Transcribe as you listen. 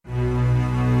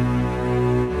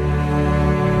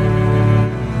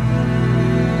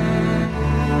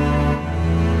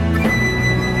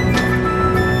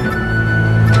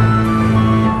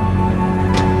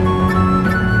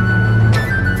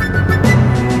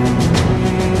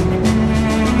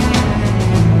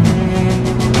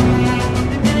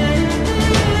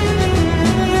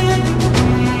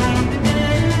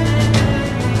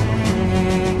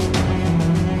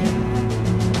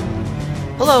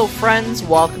friends,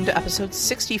 welcome to episode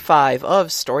 65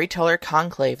 of Storyteller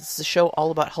Conclave. This is a show all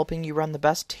about helping you run the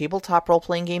best tabletop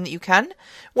role-playing game that you can,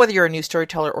 whether you're a new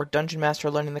storyteller or dungeon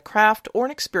master learning the craft, or an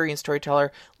experienced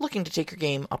storyteller looking to take your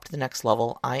game up to the next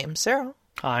level. I am Sarah.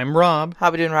 I'm Rob.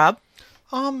 How we doing, Rob?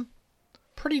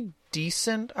 Pretty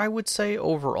decent, I would say,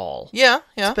 overall. Yeah.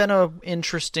 It's been an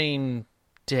interesting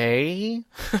day.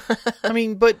 I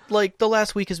mean, but like the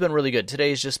last week has been really good.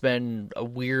 Today's just been a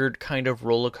weird kind of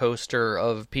roller coaster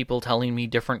of people telling me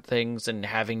different things and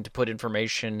having to put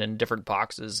information in different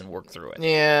boxes and work through it.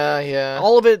 Yeah.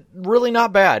 All of it really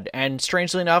not bad, and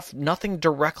strangely enough, nothing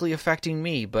directly affecting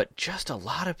me, but just a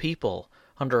lot of people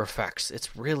under effects.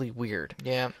 It's really weird.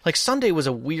 Yeah. Like Sunday was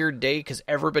a weird day because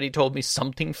everybody told me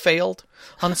something failed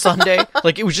on Sunday.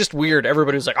 Like it was just weird.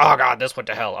 Everybody was like, "Oh God, this went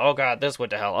to hell. Oh God, this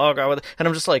went to hell. Oh God," and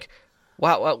I'm just like,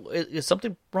 "Wow, is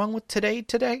something wrong with today?"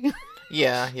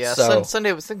 Yeah. So,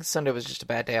 Sunday was just a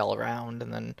bad day all around,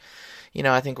 and then,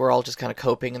 I think we're all just kind of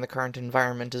coping in the current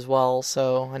environment as well.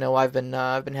 So I know I've been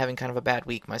having kind of a bad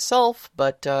week myself,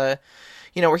 but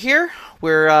we're here.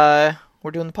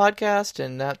 We're doing the podcast,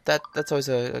 and that's always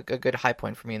a good high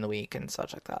point for me in the week and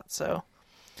such like that. So,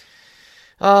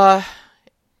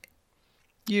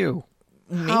 you,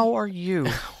 me? How are you?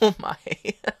 Oh my,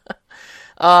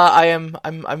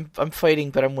 I'm fighting,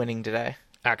 but I'm winning today.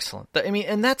 Excellent. I mean,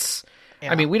 and that's.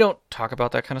 Yeah. I mean, we don't talk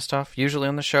about that kind of stuff usually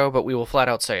on the show, but we will flat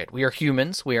out say it. We are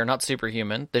humans. We are not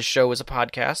superhuman. This show is a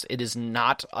podcast. It is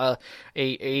not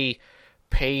a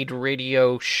paid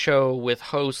radio show with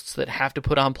hosts that have to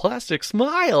put on plastic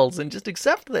smiles and just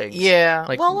accept things. Yeah.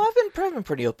 Like, well, I've been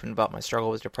pretty open about my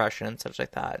struggle with depression and such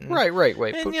like that. And, right.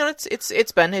 And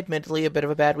it's been admittedly a bit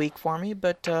of a bad week for me,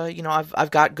 but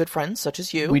I've got good friends such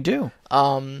as you. We do.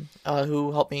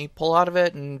 Who help me pull out of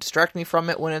it and distract me from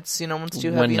it when it's too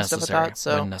heavy and stuff like that.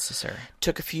 So when necessary.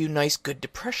 Took a few nice good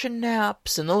depression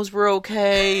naps, and those were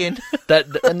okay. And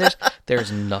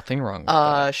there's nothing wrong with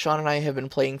that. Sean and I have been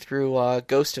playing through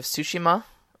Ghost of Tsushima,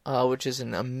 which is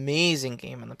an amazing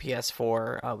game on the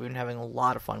PS4. We've been having a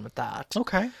lot of fun with that.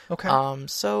 Okay.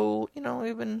 So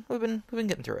we've been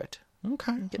getting through it.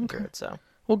 Okay. Through it. So.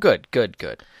 Well, good.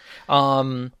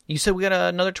 You said we got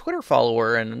another Twitter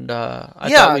follower, and I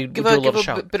thought we'd do a little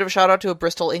shout. Bit of a shout out to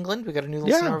Bristol, England. We got a new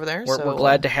listener over there. We're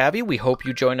glad to have you. We hope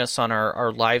you join us on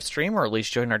our live stream, or at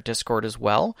least join our Discord as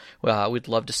well. We'd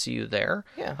love to see you there.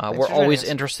 Yeah, we're always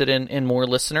interested in more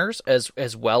listeners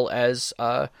as well as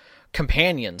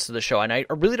companions to the show, and I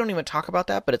really don't even talk about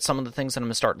that, but it's some of the things that I'm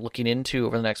going to start looking into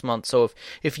over the next month. So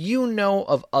if you know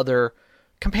of other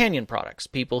companion products,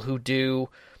 people who do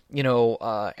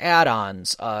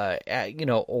add-ons,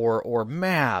 or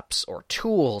maps or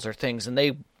tools or things, and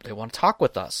they want to talk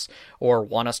with us or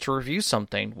want us to review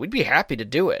something, we'd be happy to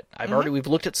do it. We've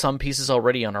looked at some pieces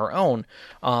already on our own,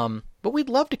 but we'd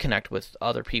love to connect with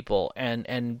other people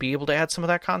and be able to add some of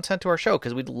that content to our show,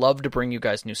 because we'd love to bring you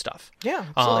guys new stuff. Yeah,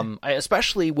 absolutely.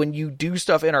 Especially when you do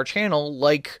stuff in our channel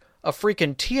like a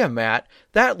freaking Tiamat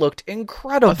that looked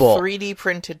incredible. A 3D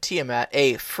printed Tiamat,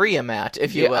 a Freeamat,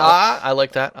 if you will. I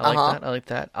like that. I like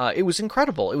that. It was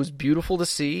incredible. It was beautiful to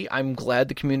see. I'm glad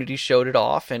the community showed it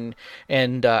off, and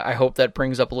I hope that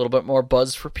brings up a little bit more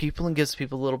buzz for people and gives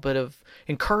people a little bit of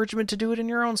encouragement to do it in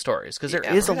your own stories, because there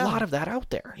is a lot of that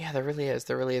out there. Yeah, there really is.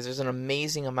 There's an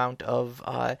amazing amount of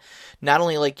not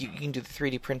only like you can do the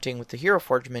 3D printing with the Hero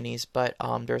Forge minis, but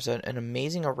there's an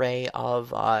amazing array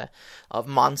of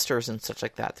monsters and such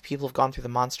like that. The people have gone through the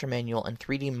monster manual and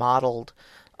 3D modeled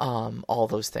all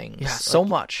those things. Yeah, so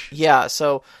much. Yeah,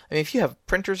 so I mean, if you have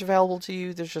printers available to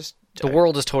you, there's just the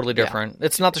world is totally different. Yeah.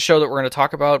 It's not the show that we're going to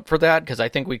talk about for that, because I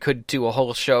think we could do a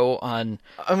whole show on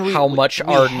how much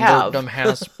our nerddom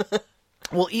has.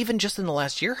 Well, even just in the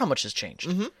last year, how much has changed.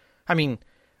 Mm-hmm. I mean,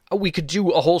 we could do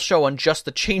a whole show on just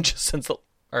the changes since the...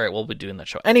 All right, we'll be doing that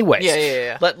show. Anyways,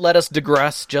 yeah. Let us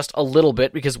digress just a little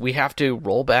bit, because we have to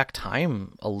roll back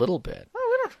time a little bit.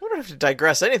 We don't have to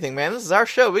digress anything, man. This is our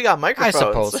show. We got microphones.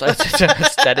 I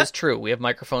suppose. That is true. We have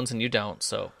microphones and you don't,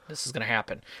 so this is going to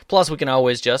happen. Plus, we can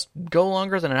always just go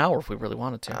longer than an hour if we really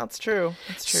wanted to. That's true.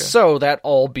 So, that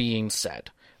all being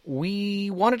said, we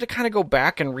wanted to kind of go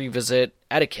back and revisit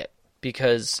etiquette,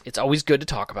 because it's always good to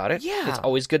talk about it. Yeah. It's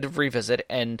always good to revisit,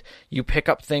 and you pick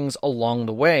up things along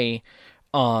the way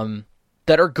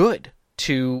that are good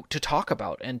to talk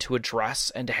about and to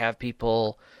address, and to have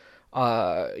people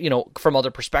from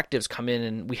other perspectives come in,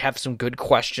 and we have some good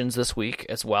questions this week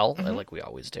as well, like we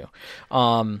always do.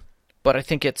 but I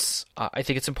think it's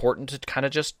important to kind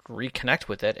of just reconnect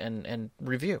with it and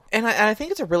review. And I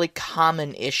think it's a really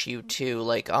common issue too.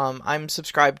 Like, I'm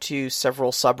subscribed to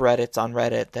several subreddits on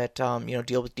Reddit that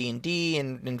deal with D&D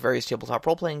and various tabletop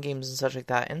role playing games and such like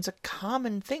that. And it's a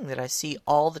common thing that I see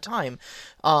all the time.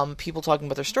 People talking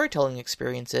about their storytelling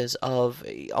experiences. Of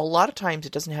a lot of times,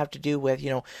 it doesn't have to do with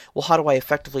well, how do I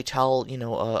effectively tell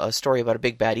a story about a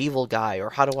big bad evil guy, or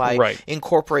how do I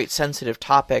incorporate sensitive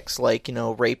topics like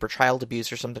rape or child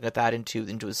abuse or something like that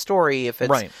into a story. If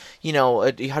it's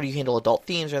how do you handle adult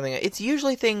themes or anything? It's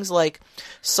usually things like,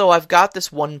 so I've got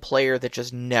this one player that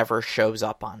just never shows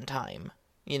up on time,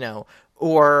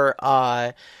 or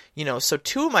so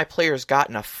two of my players got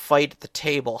in a fight at the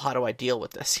table. How do I deal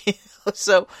with this?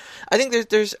 So I think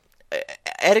there's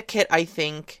etiquette. I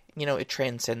think it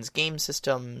transcends game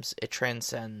systems. It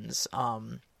transcends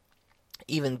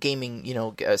even gaming,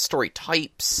 story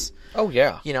types. Oh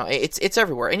yeah. It's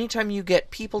everywhere. Anytime you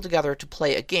get people together to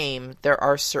play a game, there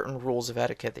are certain rules of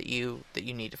etiquette that you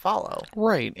need to follow.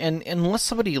 Right. And unless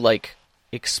somebody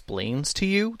explains to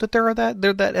you that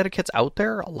that etiquette's out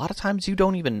there, a lot of times you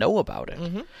don't even know about it.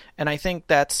 Mm-hmm. And I think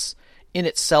that's in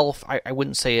itself, I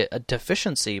wouldn't say a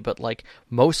deficiency, but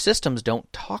most systems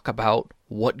don't talk about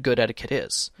what good etiquette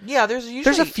is. Yeah, there's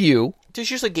a few. There's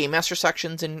usually game master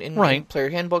sections in right. player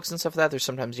handbooks and stuff like that. There's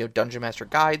sometimes dungeon master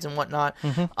guides and whatnot,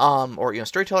 mm-hmm. Or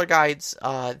storyteller guides.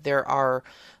 There are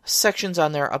sections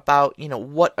on there about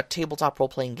what a tabletop role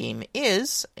playing game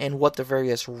is and what the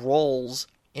various roles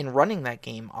in running that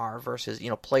game are versus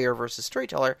player versus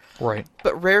storyteller. Right.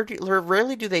 But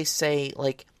rarely do they say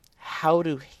how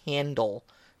to handle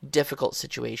difficult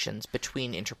situations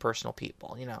between interpersonal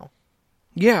people.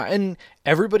 Yeah, and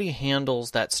everybody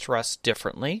handles that stress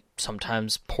differently,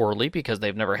 sometimes poorly because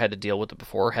they've never had to deal with it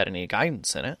before, had any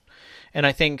guidance in it. And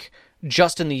I think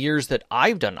just in the years that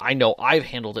I've done, I know I've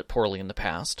handled it poorly in the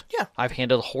past. Yeah. I've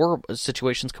handled horrible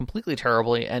situations completely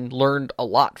terribly and learned a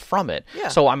lot from it. Yeah.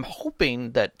 So I'm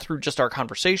hoping that through just our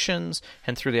conversations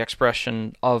and through the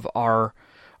expression of our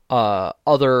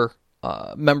other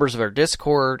members of our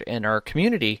Discord and our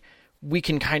community, we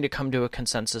can kind of come to a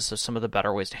consensus of some of the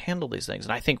better ways to handle these things.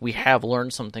 And I think we have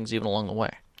learned some things even along the way.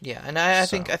 Yeah, and I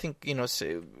think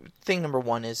so thing number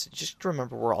one is just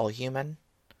remember we're all human.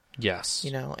 Yes.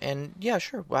 And yeah,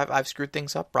 sure, I've screwed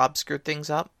things up. Rob screwed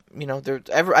things up.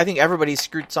 I think everybody's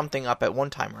screwed something up at one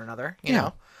time or another. You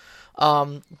know,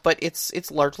 but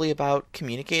it's largely about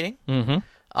communicating. Mm-hmm.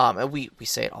 And we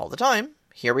say it all the time.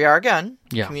 Here we are again.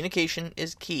 Yeah. Communication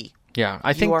is key. Yeah,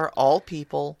 I think you are all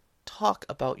people. Talk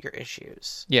about your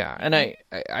issues. Yeah, and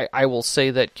I will say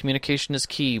that communication is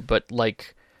key, but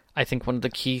I think one of the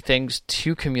key things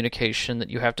to communication that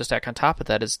you have to stack on top of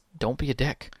that is don't be a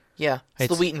dick. Yeah, it's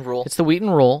the Wheaton rule. It's the Wheaton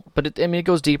rule, but it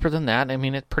goes deeper than that. I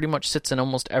mean, it pretty much sits in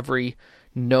almost every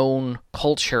known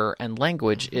culture and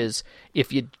language. Mm-hmm. Is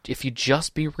if you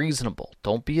just be reasonable,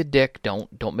 don't be a dick,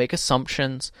 don't make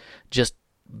assumptions, just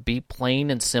be plain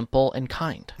and simple and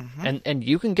kind, mm-hmm. and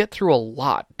you can get through a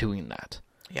lot doing that.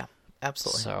 Yeah,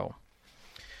 absolutely. So,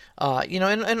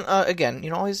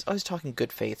 again, always talking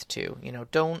good faith too.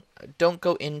 Don't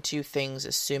go into things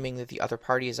assuming that the other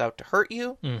party is out to hurt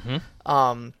you.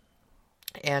 Mm-hmm.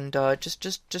 And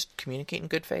just communicate in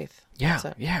good faith. Yeah.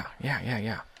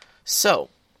 So,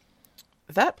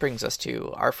 that brings us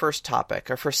to our first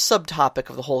subtopic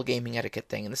of the whole gaming etiquette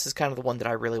thing, and this is kind of the one that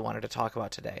I really wanted to talk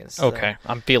about today. Okay,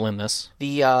 I'm feeling this.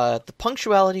 The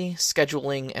punctuality,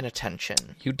 scheduling, and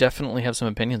attention. You definitely have some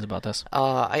opinions about this.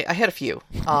 I had a few.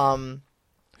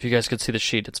 If you guys could see the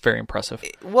sheet, it's very impressive.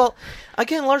 Well,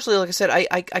 again, largely, like I said,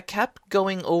 I kept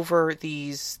going over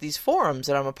these forums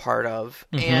that I'm a part of,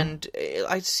 mm-hmm. and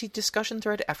I see discussion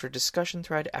thread after discussion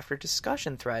thread after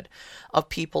discussion thread of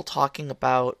people talking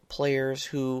about players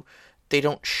who they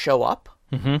don't show up.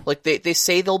 Mm-hmm. They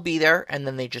say they'll be there, and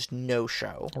then they just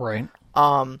no-show. Right.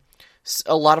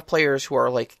 A lot of players who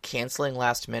are canceling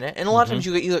last minute, and a lot of times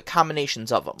you get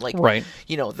combinations of them. Right.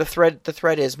 The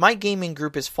thread is my gaming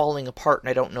group is falling apart and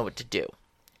I don't know what to do.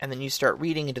 And then you start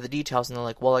reading into the details and they're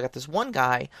like, well, I got this one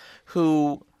guy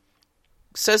who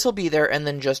says he'll be there and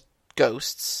then just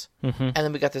ghosts. Mm-hmm. And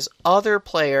then we got this other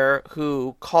player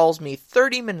who calls me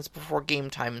 30 minutes before game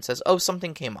time and says, oh,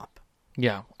 something came up.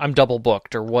 Yeah, I'm double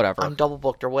booked or whatever.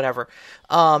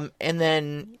 And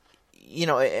then,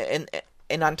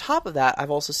 and on top of that, I've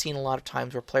also seen a lot of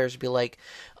times where players would be like,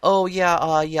 oh, yeah,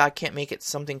 I can't make it,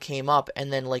 something came up.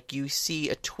 And then, you see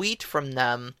a tweet from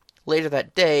them later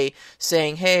that day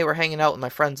saying, hey, we're hanging out with my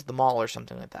friends at the mall or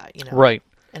something like that, Right.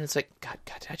 And it's like, God,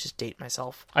 did I just date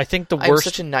myself? I think the I'm worst...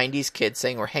 such a 90s kid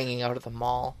saying we're hanging out at the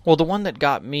mall. Well, the one that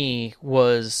got me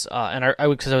was,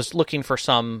 because I was looking for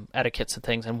some etiquettes and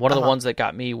things, and one of the ones that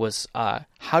got me was,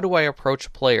 how do I approach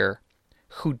a player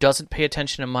who doesn't pay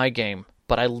attention to my game,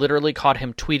 but I literally caught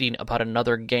him tweeting about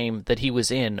another game that he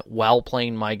was in while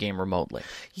playing my game remotely?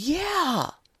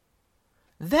 Yeah.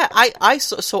 That I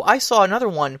saw another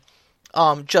one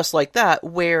just like that,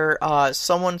 where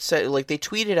someone said, like, they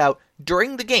tweeted out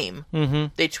during the game,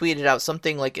 they tweeted out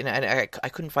something like, and I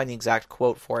couldn't find the exact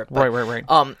quote for it, but,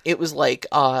 right. It was like,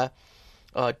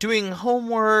 doing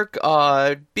homework,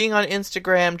 being on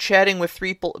Instagram, chatting with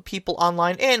three people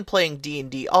online, and playing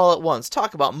D&D all at once.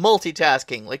 Talk about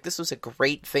multitasking. Like, this was a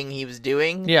great thing he was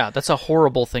doing. Yeah, that's a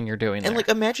horrible thing you're doing And, there. like,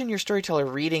 imagine your storyteller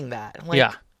reading that. And, like,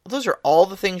 yeah. Those are all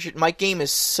the things my game is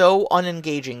so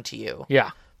unengaging to you. Yeah.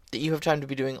 That you have time to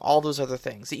be doing all those other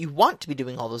things. That you want to be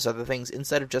doing all those other things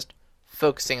instead of just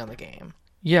focusing on the game.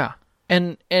 Yeah.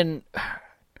 And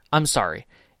I'm sorry.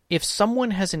 If someone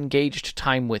has engaged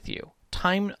time with you,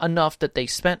 time enough that they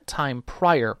spent time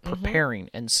prior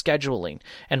preparing and scheduling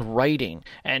and writing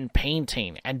and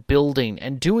painting and building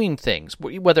and doing things,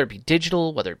 whether it be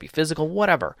digital, whether it be physical,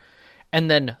 whatever,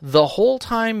 and then the whole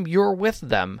time you're with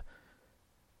them,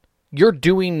 you're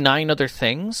doing 9 other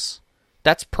things,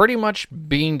 that's pretty much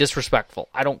being disrespectful.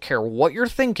 I don't care what you're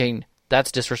thinking,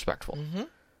 that's disrespectful.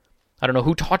 I don't know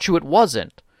who taught you it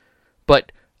wasn't,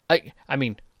 but I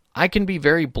mean, I can be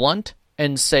very blunt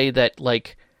and say that,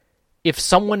 like, if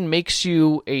someone makes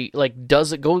you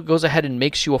goes ahead and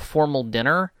makes you a formal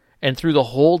dinner, and through the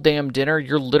whole damn dinner,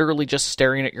 you're literally just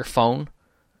staring at your phone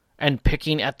and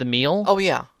picking at the meal. Oh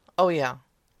yeah.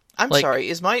 I'm sorry.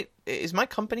 Is my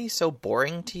company so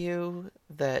boring to you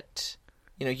that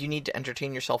you need to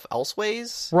entertain yourself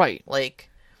elseways? Right. Like,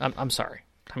 I'm sorry.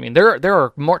 I mean, there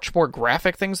are much more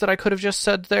graphic things that I could have just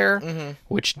said there,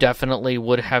 which definitely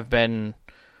would have been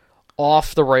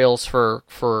off the rails for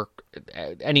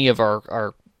any of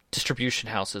our distribution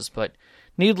houses. But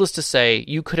needless to say,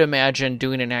 you could imagine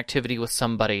doing an activity with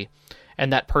somebody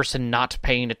and that person not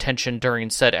paying attention during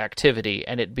said activity,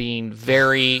 and it being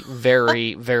very,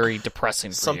 very, very depressing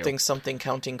for you. Something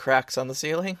counting cracks on the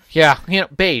ceiling? Yeah,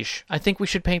 beige. I think we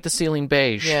should paint the ceiling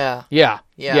beige. Yeah.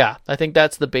 I think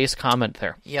that's the base comment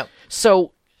there. Yep.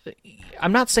 So,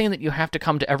 I'm not saying that you have to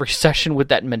come to every session with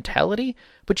that mentality,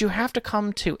 but you have to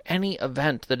come to any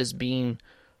event that is being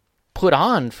put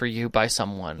on for you by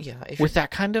someone with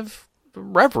that kind of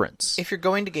reverence. If you're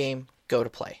going to game, go to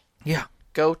play. Yeah.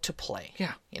 Go to play.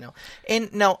 Yeah.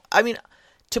 And now, I mean,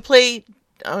 to play,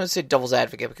 I'm going to say devil's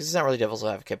advocate, because he's not really devil's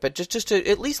advocate, but just to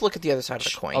at least look at the other side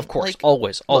of the coin. Of course. Like,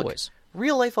 always.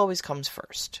 Real life always comes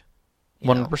first.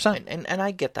 100%. And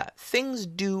I get that. Things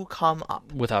do come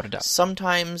up. Without a doubt.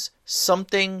 Sometimes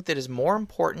something that is more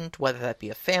important, whether that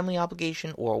be a family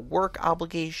obligation or a work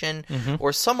obligation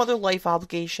or some other life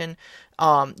obligation,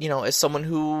 as someone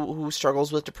who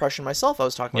struggles with depression myself, I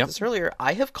was talking about this earlier,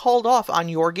 I have called off on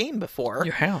your game before.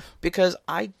 You have. Because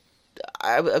I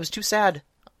was too sad.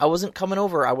 I wasn't coming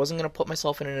over. I wasn't going to put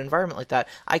myself in an environment like that.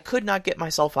 I could not get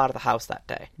myself out of the house that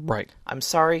day. Right. I'm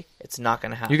sorry. It's not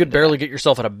going to happen. You could barely get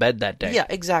yourself out of bed that day. Yeah,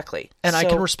 exactly. And I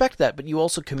can respect that, but you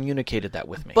also communicated that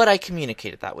with me. But I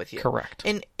communicated that with you. Correct.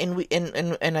 And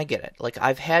I get it. Like,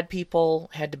 I've had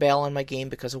people had to bail on my game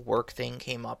because a work thing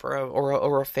came up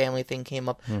or a family thing came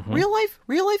up. Real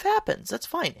life happens. That's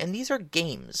fine. And these are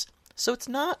games. So it's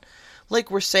not like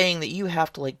we're saying that you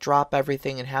have to, like, drop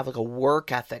everything and have, like, a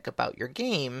work ethic about your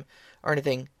game or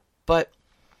anything. But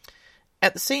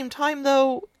at the same time,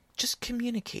 though, just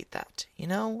communicate that,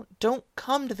 Don't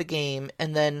come to the game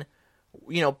and then,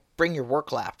 bring your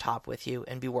work laptop with you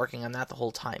and be working on that the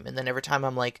whole time. And then every time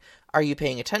I'm like, are you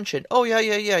paying attention? Oh,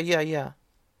 yeah.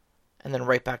 And then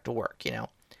right back to work,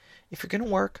 If you're going to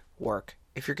work.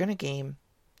 If you're going to game.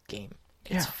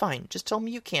 It's fine. Just tell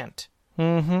me you can't.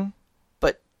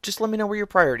 But just let me know where your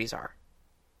priorities are.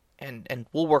 And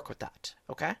we'll work with that,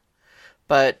 okay?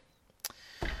 But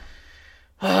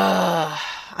I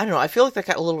don't know. I feel like that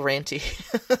got a little ranty.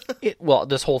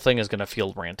 This whole thing is going to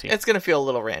feel ranty. It's going to feel a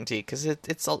little ranty because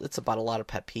it's about a lot of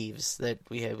pet peeves that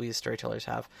we as storytellers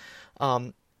have.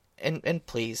 And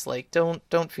please, like, don't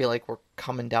feel like we're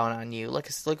coming down on you. Like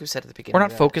we said at the beginning, we're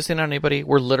not focusing on anybody.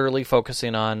 We're literally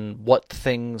focusing on what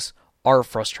things are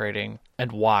frustrating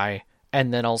and why,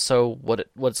 and then also what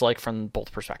it's like from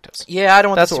both perspectives. Yeah, I don't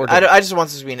want That's this what we're doing. I just want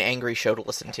this to be an angry show to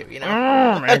listen to,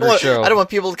 Angry show. I don't want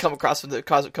people to come out of the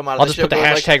I'll just show put the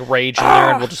hashtag rage in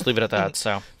there, and we'll just leave it at that.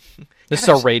 So this is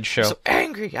our rage show. I'm so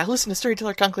angry. I listened to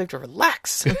Storyteller Conclave to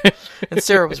relax, and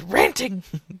Sarah was ranting.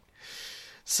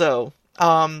 So,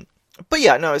 But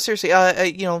yeah, no, seriously,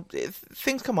 you know, if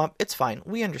things come up, it's fine.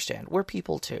 We understand. We're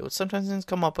people too. Sometimes things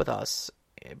come up with us,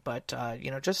 but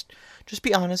you know, just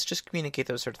be honest. Just communicate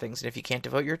those sort of things. And if you can't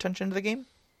devote your attention to the game,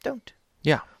 don't.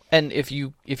 Yeah, and if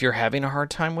you're having a hard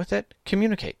time with it,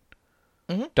 communicate.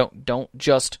 Mm-hmm.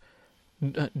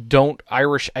 Don't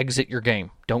Irish exit your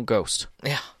game. Don't ghost.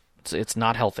 Yeah. It's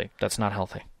not healthy. That's not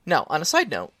healthy. Now, on a side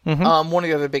note, Mm-hmm. one of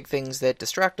the other big things that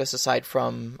distract us, aside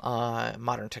from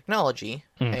modern technology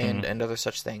and other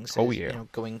such things, Oh, is, yeah. you know,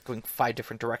 going 5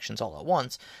 different directions all at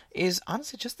once, is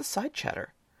honestly just the side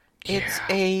chatter. It's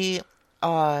you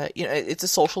know, it's a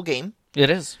social game It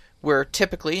is. where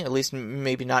typically, at least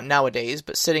maybe not nowadays,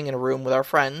 but sitting in a room with our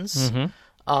friends,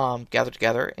 gathered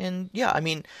together, and yeah, I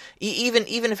mean, even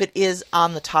if it is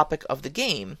on the topic of the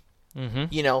game.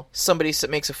 You know, somebody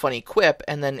makes a funny quip,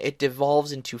 and then it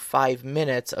devolves into 5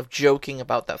 minutes of joking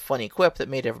about that funny quip that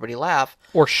made everybody laugh.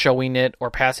 Or showing it,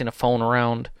 or passing a phone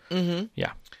around. Mm-hmm.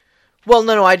 Yeah. Well,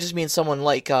 no, I just mean someone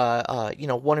like, you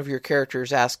know, one of your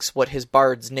characters asks what his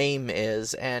bard's name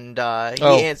is, and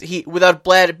he without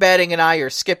batting an eye or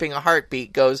skipping a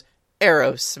heartbeat, goes,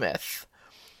 Aerosmith.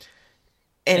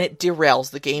 And it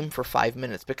derails the game for 5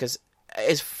 minutes, because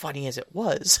as funny as it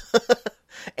was,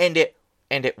 and it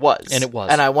was. And it was.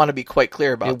 And I want to be quite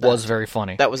clear about that. It was very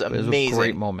funny. That was It was amazing. a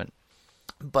great moment.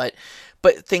 But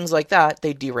things like that,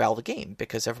 they derail the game,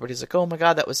 because everybody's like, oh my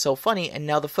god, that was so funny, and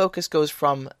now the focus goes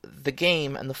from the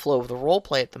game and the flow of the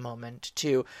roleplay at the moment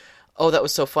to, oh, that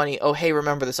was so funny, oh, hey,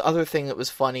 remember this other thing that was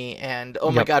funny, and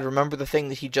oh my god, remember the thing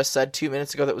that he just said 2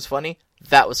 minutes ago that was funny?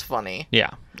 That was funny.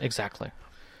 Yeah, exactly.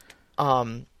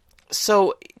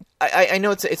 So I know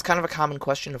it's kind of a common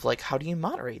question of, like, how do you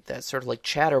moderate that sort of, like,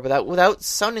 chatter without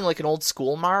sounding like an old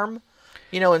school marm?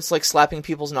 You know, it's like slapping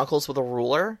people's knuckles with a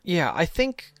ruler. Yeah, I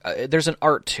think there's an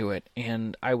art to it,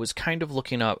 and I was kind of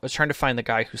looking up, I was trying to find the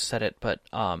guy who said it, but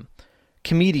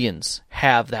comedians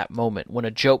have that moment when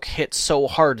a joke hits so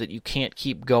hard that you can't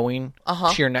keep going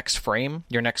to your next frame,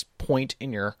 your next point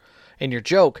in your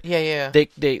joke. Yeah. They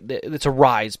it's a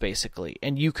rise, basically,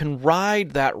 and you can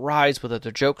ride that rise with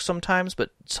other jokes sometimes,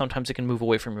 but sometimes it can move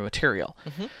away from your material.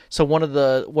 So one of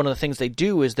the things they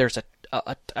do is there's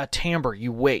a timbre.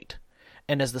 You wait,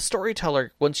 and as the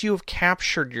storyteller, once you have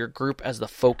captured your group as the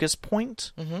focus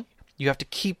point, you have to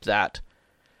keep that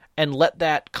and let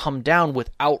that come down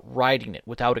without riding it,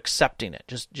 without accepting it.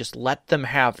 Just let them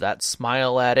have that,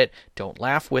 smile at it, don't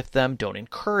laugh with them, don't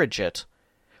encourage it.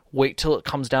 Wait till it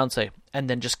comes down, and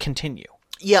then just continue.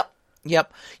 Yep.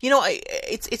 You know,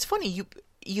 it's funny,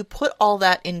 you put all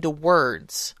that into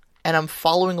words, and I'm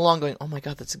following along going, oh my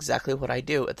god, that's exactly what I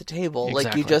do at the table.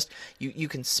 Exactly. Like, you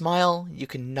can smile, you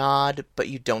can nod, but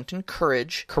you don't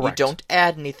encourage. Correct. You don't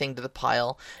add anything to the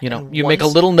pile. You know, And you make a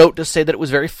little note to say that it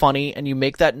was very funny, and you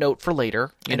make that note for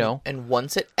later, And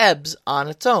once it ebbs on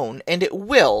its own, and it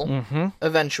will,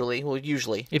 eventually, well,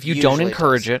 usually. If you don't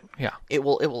encourage does. it, yeah. It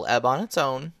will ebb on its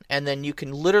own, and then you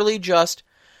can literally just,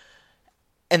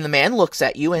 and the man looks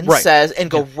at you and says, and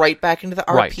go right back into the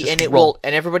RP, Right, and just it roll. will,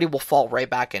 and everybody will fall right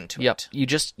back into Yep. it.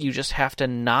 You just have to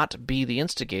not be the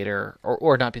instigator,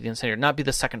 or not be the instigator, not be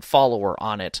the second follower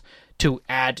on it to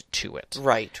add to it.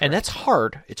 Right. And that's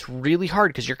hard. It's really hard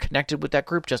because you're connected with that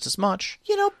group just as much.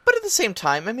 You know, but at the same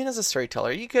time, I mean, as a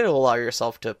storyteller, you could allow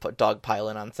yourself to put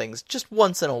dogpiling on things just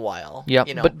once in a while. Yep.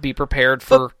 You know? But be prepared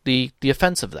for the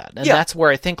offense of that. And Yeah. that's where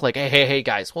I think, like, hey,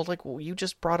 guys, well, you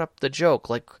just brought up the joke.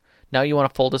 Like, now you want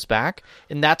to fold us back?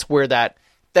 And that's where that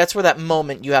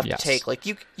moment you have Yes. to take. Like,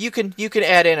 you can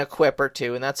add in a quip or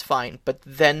two, and that's fine, but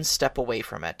then step away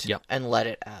from it. Yep. And let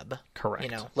it ebb. Correct.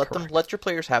 You know, Correct. let your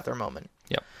players have their moment.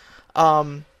 Yep.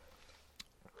 Now,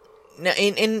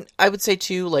 and I would say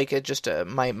too, like,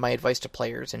 my advice to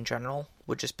players in general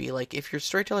would just be, like, if your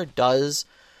storyteller does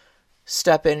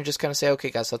step in and just kind of say, okay,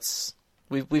 guys,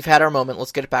 we've had our moment,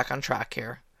 let's get it back on track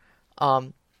here.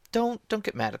 Don't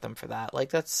get mad at them for that. Like,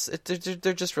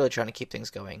 they're just really trying to keep things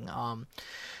going.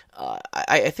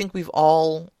 I think we've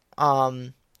all,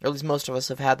 or at least most of us,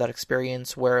 have had that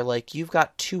experience where, like, you've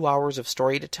got 2 hours of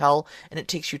story to tell, and it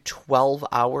takes you 12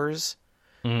 hours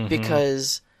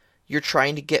because you're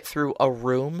trying to get through a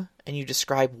room, and you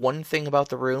describe one thing about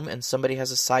the room, and somebody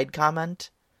has a side comment,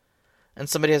 and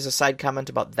somebody has a side comment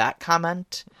about that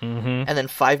comment, and then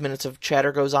 5 minutes of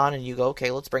chatter goes on, and you go,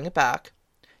 okay, let's bring it back.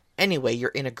 Anyway, you're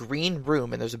in a green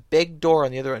room, and there's a big door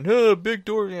on the other end. Big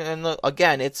door. And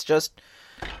again, it's just,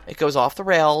 it goes off the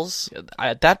rails.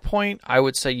 At that point, I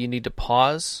would say you need to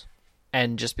pause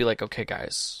and just be like, okay,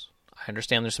 guys, I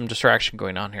understand there's some distraction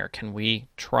going on here. Can we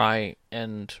try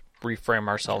and reframe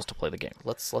ourselves to play the game?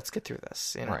 Let's get through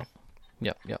this, you know. Right.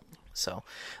 Yep. So,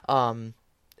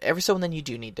 every so and then you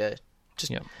do need to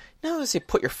just Yeah. not to say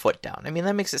put your foot down. I mean,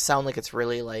 that makes it sound like it's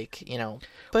really like,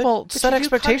 but Well, but set you do kinda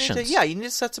expectations. need to- you need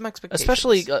to set some expectations.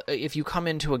 Especially if you come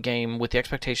into a game with the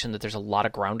expectation that there's a lot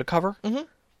of ground to cover,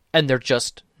 and they're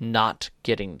just not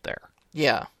getting there.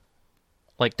 Yeah.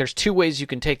 Like, there's two ways you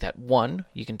can take that. One,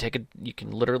 you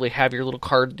can literally have your little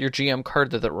card, your GM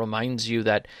card that reminds you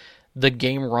that the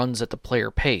game runs at the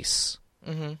player pace.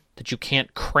 Mm-hmm. That you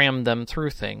can't cram them through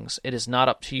things. It is not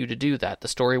up to you to do that. The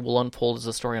story will unfold as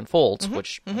the story unfolds,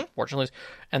 which, fortunately,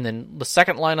 and then the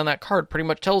second line on that card pretty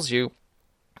much tells you,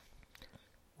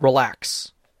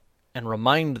 relax, and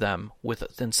remind them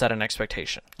and set an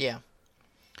expectation. Yeah.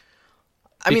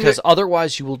 Because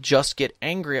otherwise you will just get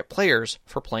angry at players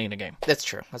for playing a game. That's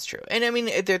true. And I mean,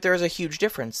 there's a huge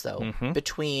difference, though,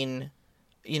 between,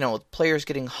 players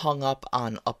getting hung up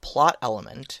on a plot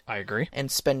element. I agree.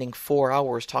 And spending 4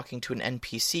 hours talking to an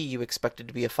NPC you expected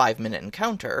to be a 5-minute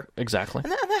encounter. Exactly.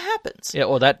 And that happens. Yeah,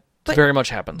 well, that very much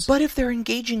happens. But if they're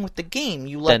engaging with the game,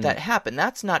 you let that happen.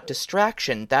 That's not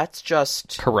distraction. That's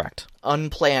just... Correct.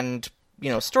 Unplanned,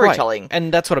 storytelling. Right.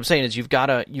 And that's what I'm saying is you've got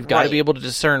to be able to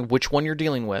discern which one you're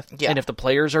dealing with. Yeah. And if the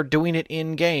players are doing it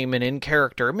in game and in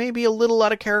character, maybe a little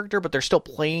out of character, but they're still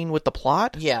playing with the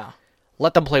plot. Yeah.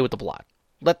 Let them play with the plot.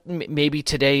 Maybe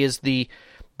today is the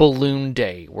balloon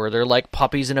day where they're like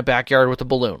puppies in a backyard with a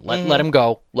balloon. Let them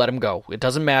go. Let them go. It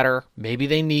doesn't matter. Maybe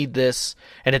they need this.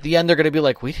 And at the end, they're going to be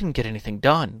like, we didn't get anything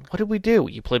done. What did we do?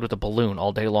 You played with a balloon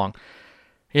all day long.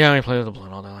 Yeah, I play with the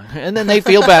balloon all day long. And then they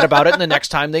feel bad about it, and the next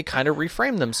time they kind of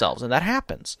reframe themselves, and that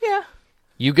happens. Yeah.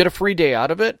 You get a free day out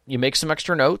of it, you make some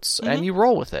extra notes, and you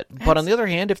roll with it. But on the other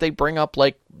hand, if they bring up,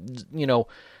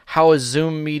 how a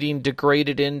Zoom meeting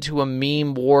degraded into a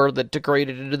meme war that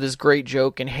degraded into this great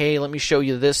joke, and hey, let me show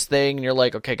you this thing, and you're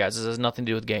like, okay, guys, this has nothing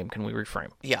to do with the game. Can we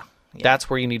reframe? Yeah. That's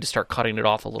where you need to start cutting it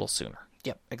off a little sooner.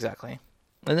 Yep, exactly.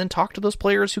 And then talk to those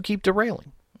players who keep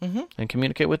derailing, and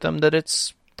communicate with them that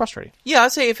it's frustrating. Yeah,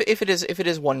 I'd say if it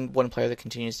is one player that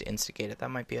continues to instigate it, that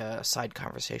might be a side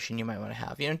conversation you might want to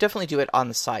have. Definitely do it on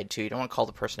the side too. You don't want to call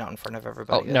the person out in front of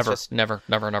everybody. Oh,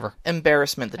 never.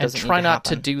 Embarrassment that doesn't need to happen. And try not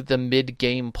to do the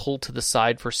mid-game pull to the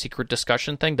side for secret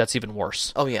discussion thing. That's even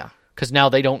worse. Oh yeah. Because now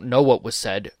they don't know what was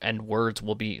said, and words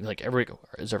will be like,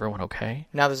 is everyone okay?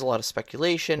 Now there's a lot of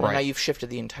speculation, right. And now you've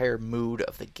shifted the entire mood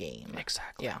of the game.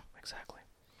 Exactly. Yeah. Exactly.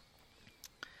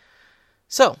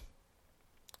 So,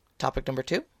 topic number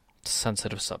 2.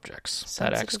 Sensitive subjects.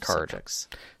 That X card. Subjects.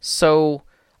 So,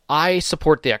 I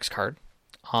support the X card.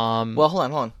 Well,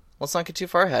 hold on. Let's not get too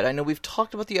far ahead. I know we've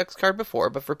talked about the X card before,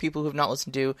 but for people who have not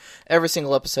listened to every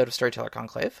single episode of Storyteller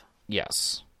Conclave.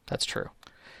 Yes, that's true.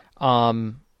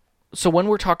 So when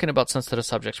we're talking about sensitive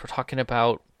subjects, we're talking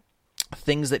about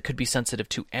things that could be sensitive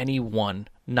to anyone,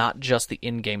 not just the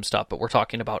in-game stuff, but we're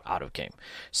talking about out-of-game.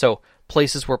 So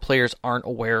places where players aren't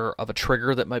aware of a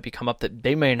trigger that might be come up that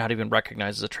they may not even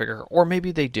recognize as a trigger, or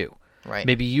maybe they do. Right.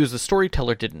 Maybe you as the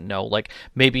storyteller didn't know. Like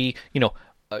maybe,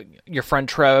 your friend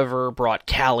Trevor brought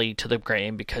Callie to the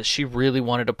game because she really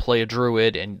wanted to play a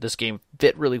druid and this game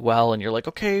fit really well, and you're like,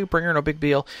 okay, bring her, no big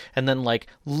deal. And then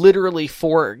literally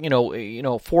 4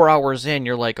 hours in,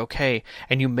 you're like, okay,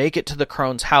 and you make it to the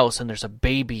crone's house and there's a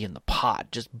baby in the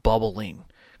pot just bubbling,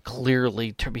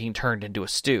 clearly being turned into a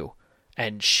stew.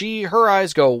 And her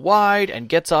eyes go wide and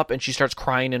gets up and she starts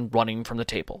crying and running from the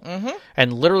table. Mm-hmm.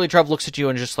 And literally Trev looks at you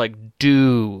and just like,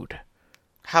 dude.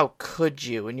 How could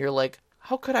you? And you're like,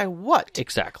 how could I what?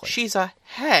 Exactly. She's a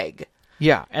hag.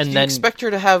 Yeah, and Did then... you expect her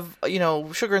to have,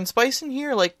 sugar and spice in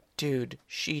here? Like, dude,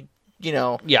 she,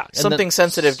 yeah, something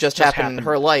sensitive just happened in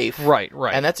her life. Right.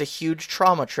 And that's a huge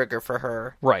trauma trigger for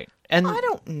her. Right. And I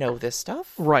don't know this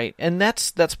stuff. Right. And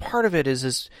that's part of it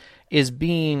is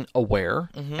being aware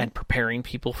and preparing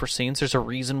people for scenes. There's a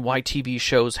reason why TV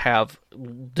shows have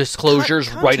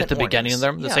disclosures right at the beginning of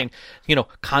them. They're saying,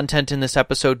 content in this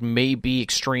episode may be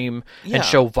extreme and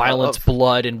show violence,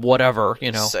 blood, and whatever,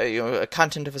 So,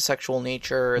 content of a sexual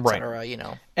nature, etc.,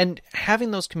 right. And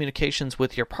having those communications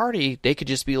with your party, they could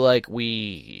just be like,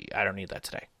 I don't need that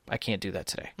today. I can't do that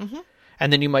today. Mm-hmm.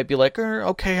 And then you might be like,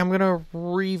 okay, I'm going to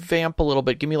revamp a little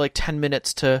bit. Give me 10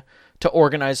 minutes to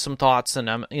organize some thoughts, and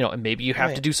and maybe you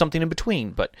have to do something in between.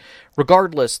 But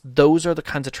regardless, those are the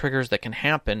kinds of triggers that can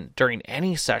happen during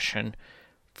any session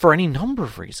for any number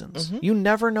of reasons. Mm-hmm. You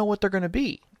never know what they're going to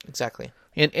be. Exactly.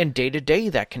 And day to day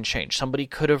that can change. Somebody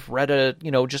could have read a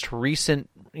just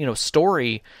recent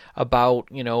story about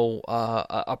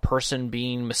a person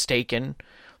being mistaken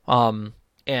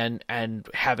and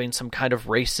having some kind of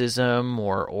racism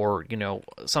or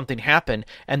something happen,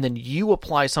 and then you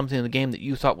apply something in the game that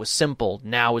you thought was simple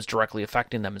now is directly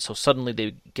affecting them, and so suddenly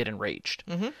they get enraged.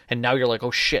 And now you're like,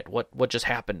 oh shit, what just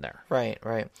happened there? Right.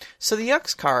 So the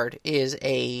X card is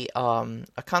a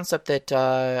concept that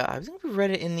I think we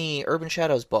read it in the Urban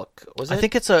Shadows book. Was it? I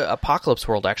think it's a Apocalypse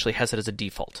World actually has it as a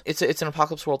default. It's an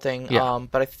Apocalypse World thing. Yeah.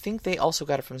 But I think they also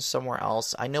got it from somewhere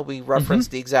else. I know we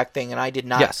referenced the exact thing, and I did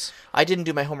not. Yes. I didn't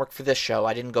do my homework for this show.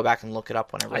 I didn't go back and look it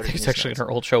up when I wrote it. I think in it's these actually notes. in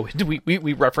our old show.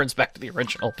 We referenced back to the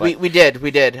original. But We did.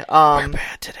 we're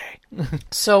bad today.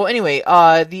 So anyway,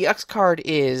 the X card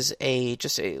is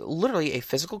literally a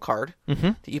physical card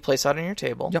that you place out on your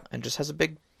table, Yep. and just has a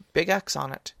big X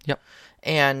on it. Yep.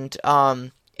 And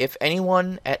if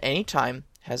anyone at any time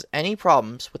has any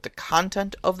problems with the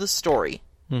content of the story,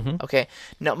 okay,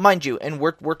 now mind you, and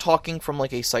we're talking from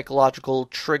like a psychological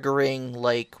triggering,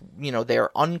 like they're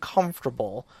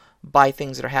uncomfortable by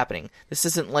things that are happening. This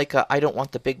isn't like I don't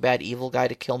want the big bad evil guy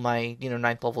to kill my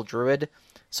 9th level druid,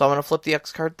 so I'm gonna flip the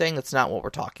X card thing. That's not what we're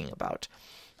talking about.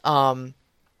 But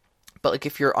like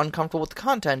if you're uncomfortable with the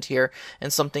content here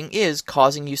and something is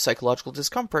causing you psychological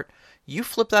discomfort, you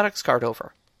flip that X card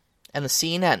over, and the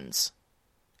scene ends,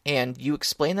 and you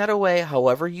explain that away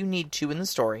however you need to in the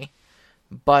story.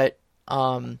 But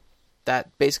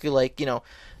that basically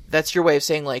that's your way of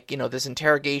saying this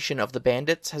interrogation of the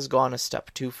bandits has gone a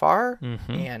step too far,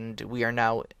 and we are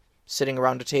now sitting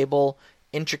around a table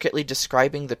intricately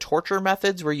describing the torture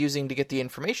methods we're using to get the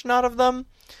information out of them.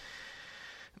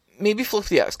 Maybe flip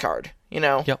the X card,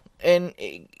 Yep. And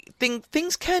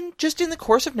things can, just in the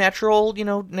course of natural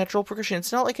progression.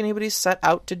 It's not like anybody's set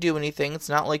out to do anything. It's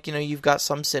not like, you've got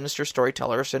some sinister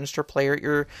storyteller or sinister player at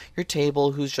your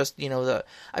table who's just,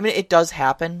 it does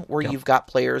happen where you've got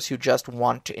players who just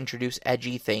want to introduce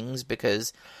edgy things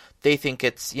because they think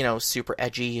it's, super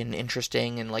edgy and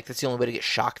interesting, and that's the only way to get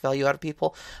shock value out of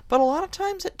people. But a lot of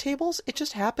times at tables, it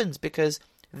just happens because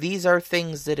these are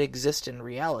things that exist in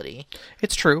reality.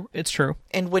 It's true.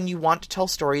 And when you want to tell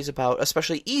stories about,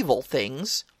 especially evil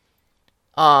things,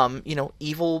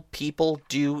 evil people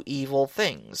do evil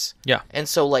things. Yeah. And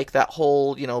so, that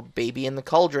whole, baby in the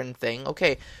cauldron thing,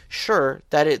 okay, sure,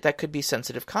 that could be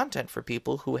sensitive content for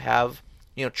people who have,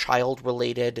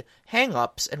 child-related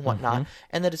hang-ups and whatnot,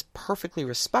 and that is perfectly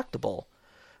respectable.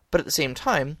 But at the same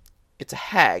time, it's a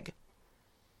hag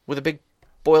with a big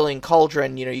boiling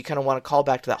cauldron. You kind of want to call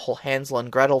back to that whole Hansel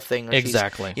and Gretel thing. Where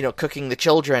exactly. She's, cooking the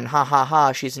children. Ha ha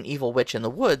ha. She's an evil witch in the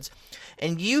woods.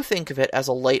 And you think of it as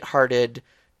a lighthearted,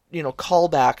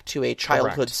 callback to a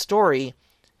childhood story.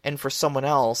 And for someone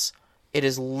else, it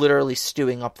is literally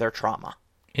stewing up their trauma.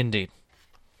 Indeed.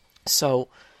 So,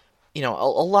 a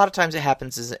lot of times it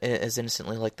happens as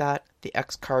innocently like that. The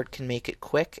X card can make it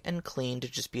quick and clean to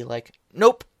just be like,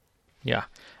 nope. Yeah.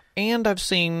 And I've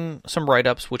seen some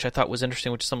write-ups, which I thought was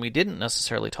interesting, which is something we didn't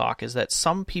necessarily talk, is that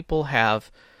some people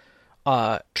have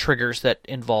triggers that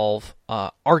involve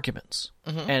arguments.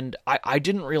 And I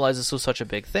didn't realize this was such a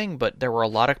big thing, but there were a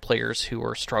lot of players who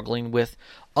were struggling with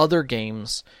other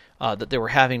games that they were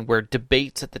having where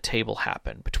debates at the table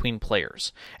happen between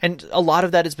players. And a lot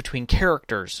of that is between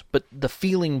characters, but the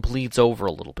feeling bleeds over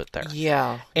a little bit there.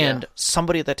 Yeah. And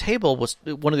somebody at the table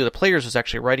one of the other players was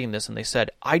actually writing this, and they said,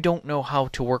 I don't know how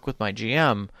to work with my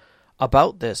GM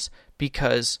about this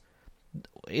because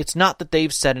it's not that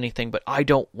they've said anything, but I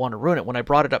don't want to ruin it. When I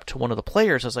brought it up to one of the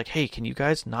players, I was like, hey, can you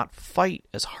guys not fight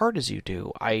as hard as you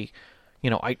do? I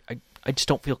just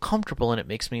don't feel comfortable, and it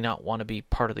makes me not want to be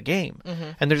part of the game.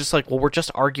 And they're just like, well, we're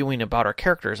just arguing about our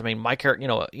characters. I mean, my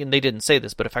character, and they didn't say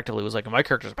this, but effectively it was like, my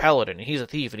character's a paladin, and he's a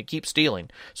thief, and he keeps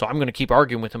stealing. So I'm going to keep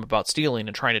arguing with him about stealing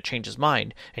and trying to change his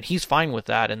mind. And he's fine with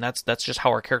that, and that's just how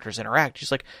our characters interact.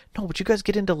 She's like, no, but you guys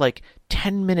get into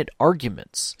 10-minute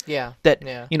arguments. Yeah. That,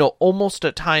 Yeah. Almost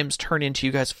at times turn into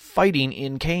you guys fighting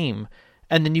in game.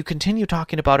 And then you continue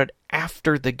talking about it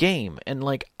after the game. And,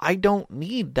 I don't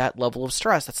need that level of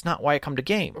stress. That's not why I come to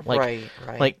game.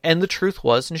 Right. And the truth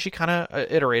was, and she kind of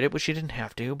iterated, but she didn't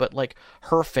have to, but,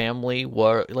 her family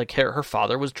were, her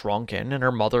father was drunken and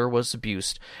her mother was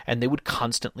abused, and they would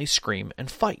constantly scream and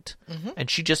fight. And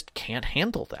she just can't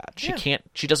handle that.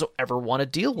 She doesn't ever want to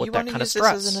deal with that kind of stress. You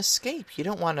want to use this as an escape. You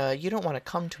don't want to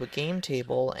come to a game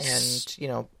table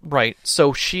and, Right.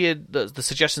 So she had, the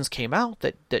suggestions came out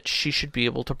that she should be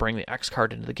able to bring the X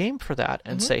card into the game for that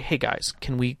and say, hey guys,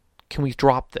 can we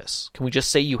drop this? Can we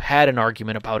just say you had an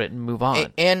argument about it and move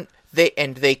on? And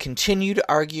they continue to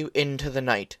argue into the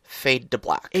night, fade to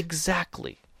black.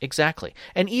 Exactly.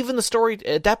 And even the story,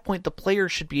 at that point, the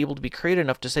players should be able to be creative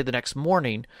enough to say the next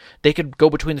morning, they could go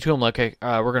between the two of them, okay,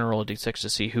 we're going to roll a d6 to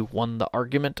see who won the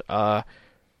argument.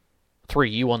 3,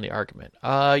 you won the argument.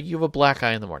 You have a black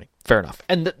eye in the morning. Fair enough.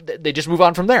 And they just move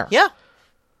on from there. Yeah.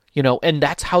 You know, and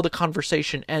that's how the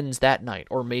conversation ends that night.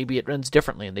 Or maybe it ends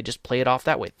differently and they just play it off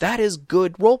that way. That is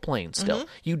good role-playing still.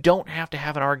 You don't have to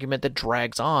have an argument that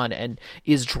drags on and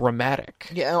is dramatic.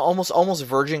 Yeah, almost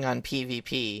verging on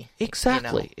PvP.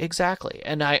 Exactly, exactly.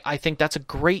 And I think that's a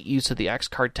great use of the X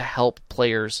card to help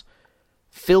players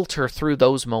filter through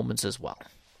those moments as well.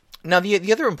 Now,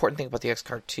 the other important thing about the X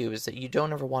card, too, is that you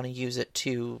don't ever want to use it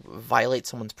to violate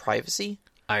someone's privacy.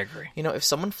 I agree. You know, if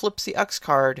someone flips the X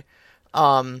card,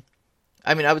 I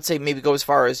mean, I would say maybe go as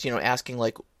far as, asking,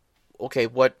 like, okay,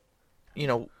 what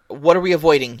are we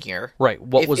avoiding here? Right.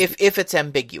 If it's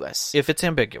ambiguous. If it's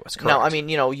ambiguous, correct. Now, I mean,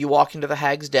 you walk into the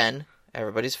Hag's Den,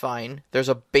 everybody's fine. There's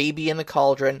a baby in the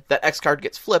cauldron. That X card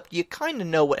gets flipped. You kind of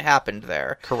know what happened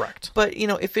there. Correct. But,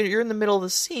 if you're in the middle of the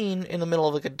scene, in the middle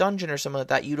of, like, a dungeon or something like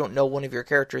that, you don't know one of your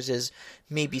characters is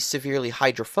maybe severely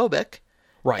hydrophobic.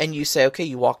 Right. And you say, okay,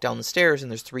 you walk down the stairs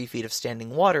and there's 3 feet of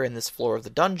standing water in this floor of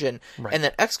the dungeon. Right. And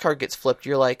that X card gets flipped.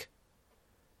 You're like,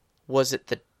 was it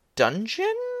the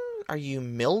dungeon? Are you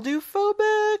mildew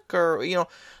phobic? Or,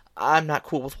 I'm not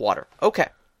cool with water. Okay,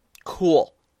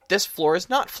 cool. This floor is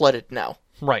not flooded now.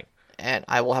 Right. And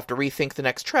I will have to rethink the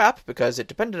next trap because it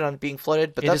depended on it being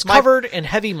flooded. But it is covered in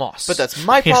heavy moss. But that's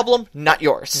my problem, not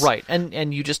yours. Right.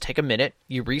 And you just take a minute,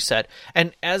 you reset.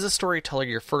 And as a storyteller,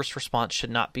 your first response should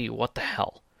not be, what the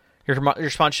hell? Your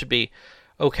response should be,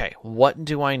 okay, what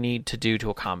do I need to do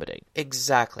to accommodate?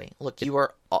 Exactly. Look,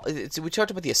 we talked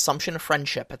about the assumption of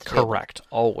friendship at the table. Correct.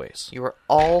 Always. You are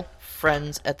all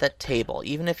friends at that table.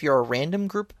 Even if you're a random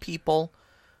group of people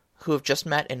who have just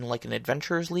met in, like, an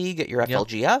adventurers league at your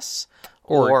FLGS,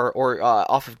 or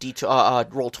off of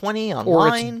Roll20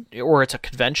 online, or it's a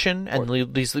convention, and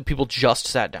these people just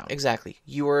sat down. Exactly.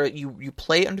 You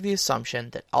play under the assumption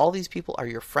that all these people are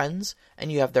your friends,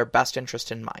 and you have their best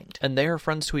interest in mind, and they are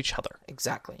friends to each other.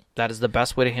 Exactly. That is the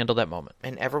best way to handle that moment.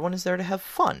 And everyone is there to have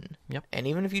fun. Yep. And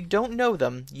even if you don't know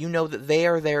them, you know that they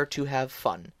are there to have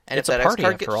fun. And it's if a that party, X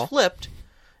card after gets all. flipped.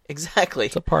 Exactly.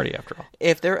 It's a party, after all.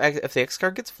 If the X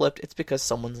card gets flipped, it's because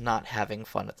someone's not having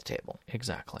fun at the table.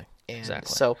 Exactly. And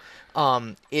exactly. So,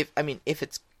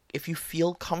 if you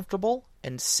feel comfortable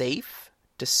and safe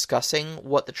discussing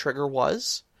what the trigger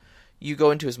was, you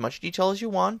go into as much detail as you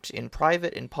want in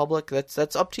private, in public.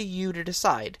 That's up to you to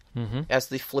decide as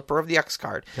the flipper of the X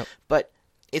card. Yep. But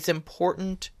it's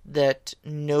important that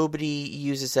nobody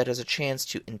uses that as a chance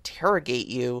to interrogate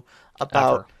you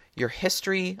about your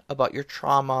history, about your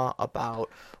trauma, about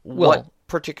what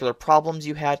particular problems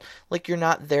you had. Like, you're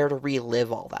not there to relive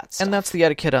all that stuff. And that's the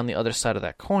etiquette on the other side of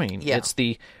that coin. Yeah. It's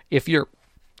if you're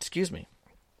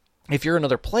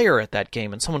another player at that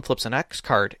game and someone flips an X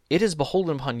card, it is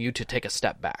beholden upon you to take a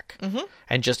step back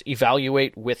and just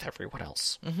evaluate with everyone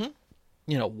else.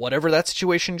 Whatever that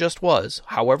situation just was,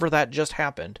 however that just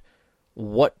happened,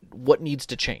 what needs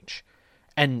to change,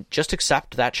 and just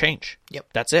accept that change. Yep.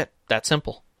 That's it. That's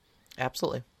simple.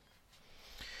 Absolutely.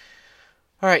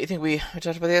 All right, you think we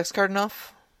talked about the X card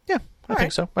enough? Yeah, I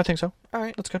think so. All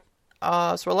right, that's good.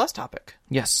 So our last topic.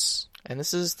 Yes. And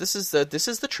this is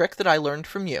the trick that I learned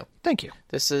from you. Thank you.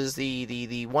 This is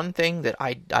the one thing that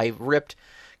I ripped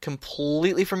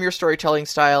completely from your storytelling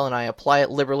style, and I apply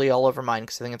it liberally all over mine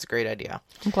because I think it's a great idea.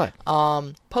 I'm glad.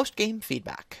 Post-game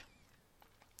feedback.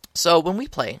 So when we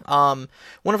play, one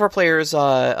of our players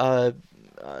has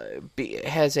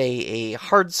a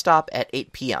hard stop at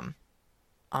 8 p.m.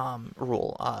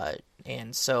 Rule,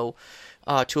 and so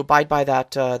to abide by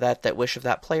that wish of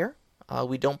that player,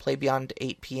 we don't play beyond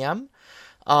 8 p.m.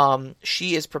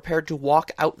 She is prepared to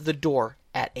walk out the door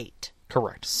at 8.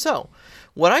 Correct. So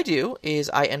what I do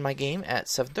is I end my game at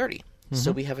 7:30,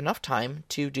 so we have enough time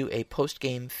to do a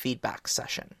post-game feedback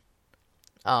session.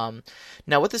 Now,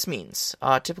 what this means,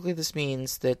 typically this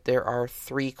means that there are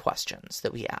 3 questions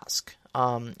that we ask.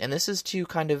 And this is to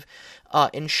kind of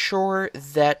ensure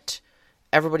that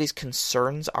everybody's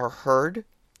concerns are heard,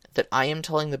 that I am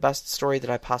telling the best story that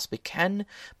I possibly can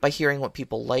by hearing what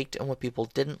people liked and what people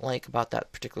didn't like about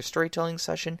that particular storytelling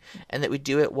session, and that we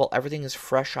do it while everything is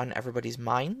fresh on everybody's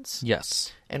minds.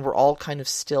 Yes. And we're all kind of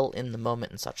still in the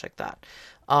moment and such like that.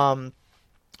 And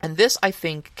this, I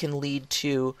think, can lead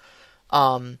to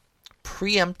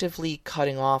preemptively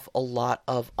cutting off a lot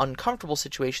of uncomfortable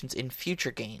situations in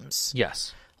future games.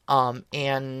 Yes.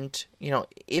 And,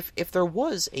 if there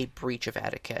was a breach of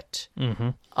etiquette,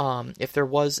 if there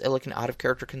was an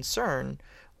out-of-character concern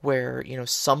where,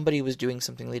 somebody was doing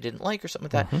something they didn't like or something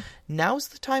like that, now's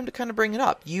the time to kind of bring it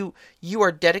up. You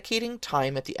are dedicating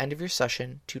time at the end of your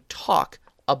session to talk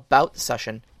about the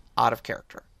session out of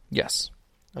character. Yes.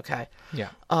 Okay?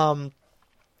 Yeah.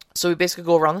 So we basically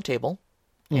go around the table,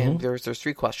 and there's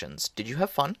 3 questions. Did you have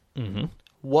fun? Mm-hmm.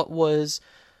 What was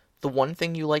the one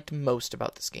thing you liked most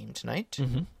about this game tonight?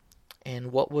 Mm-hmm.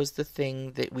 And what was the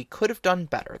thing that we could have done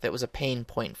better, that was a pain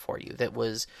point for you, that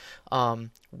was,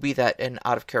 be that an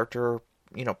out-of-character,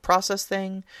 process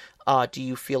thing? Do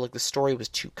you feel like the story was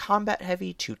too combat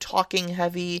heavy, too talking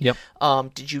heavy?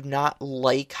 Yep. Did you not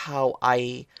like how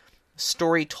I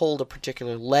story told a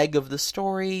particular leg of the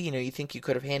story? You think you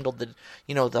could have handled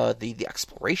the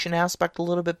exploration aspect a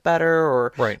little bit better,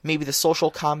 or Right. maybe the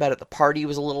social combat at the party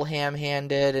was a little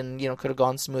ham-handed and could have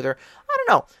gone smoother. I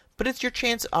don't know, but it's your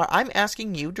chance. I'm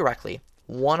asking you directly,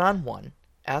 one-on-one,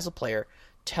 as a player,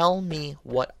 tell me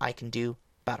what I can do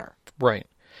better. Right.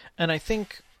 And I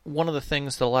think one of the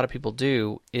things that a lot of people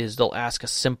do is they'll ask a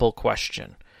simple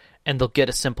question and they'll get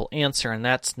a simple answer, and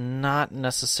that's not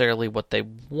necessarily what they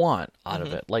want out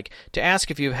of it. Like, to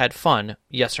ask if you've had fun,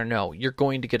 yes or no, you're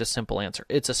going to get a simple answer.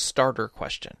 It's a starter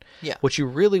question. Yeah. What you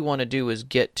really want to do is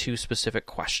get to specific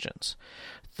questions.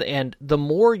 And the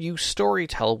more you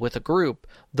storytell with a group,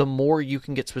 the more you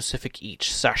can get specific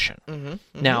each session.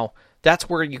 Now, that's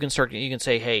where you can start. You can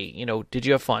say, hey, did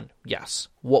you have fun? Yes.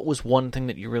 What was one thing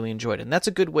that you really enjoyed? And that's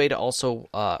a good way to also,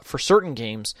 for certain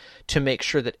games, to make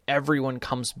sure that everyone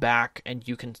comes back, and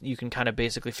you can kind of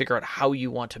basically figure out how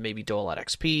you want to maybe dole out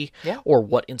XP, or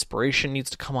what inspiration needs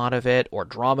to come out of it, or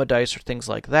drama dice, or things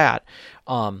like that.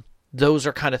 Those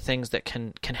are kind of things that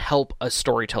can help a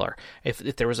storyteller.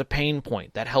 If there was a pain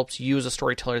point, that helps you as a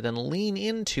storyteller then lean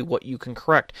into what you can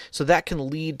correct. So that can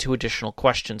lead to additional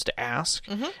questions to ask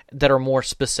that are more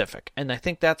specific. And I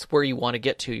think that's where you want to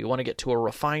get to. You want to get to a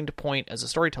refined point as a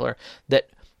storyteller that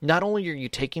not only are you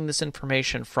taking this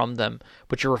information from them,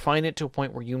 but you're refining it to a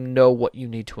point where you know what you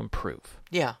need to improve.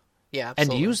 Yeah,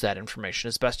 absolutely. And use that information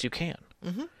as best you can.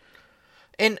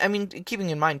 And, I mean, keeping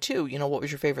in mind, too, what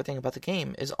was your favorite thing about the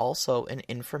game is also an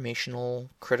informational,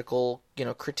 critical,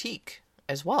 critique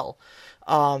as well.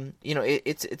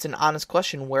 It's an honest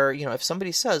question where, if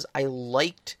somebody says, I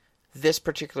liked this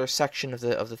particular section of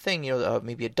the thing,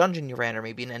 maybe a dungeon you ran, or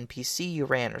maybe an NPC you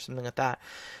ran, or something like that,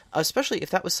 especially if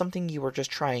that was something you were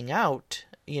just trying out,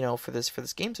 for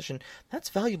this game session, that's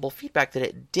valuable feedback that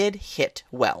it did hit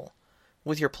well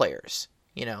with your players.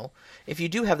 If you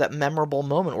do have that memorable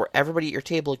moment where everybody at your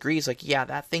table agrees, like, yeah,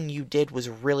 that thing you did was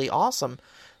really awesome,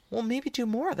 well, maybe do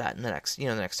more of that in the next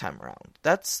time around.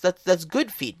 That's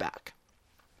good feedback.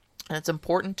 And it's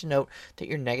important to note that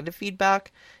your negative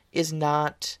feedback is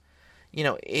not,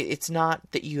 it's not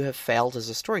that you have failed as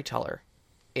a storyteller.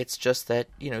 It's just that,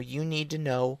 you need to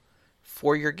know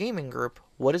for your gaming group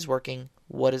what is working,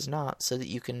 what is not, so that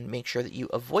you can make sure that you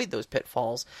avoid those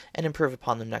pitfalls and improve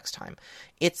upon them next time.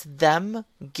 It's them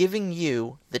giving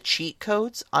you the cheat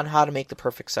codes on how to make the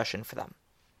perfect session for them.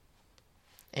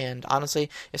 And honestly,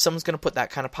 if someone's going to put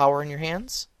that kind of power in your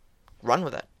hands, run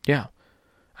with it. Yeah.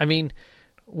 I mean,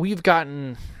 we've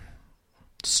gotten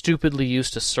stupidly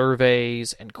used to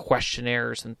surveys and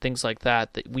questionnaires and things like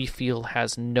that we feel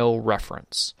has no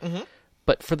reference.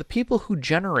 But for the people who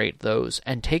generate those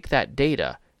and take that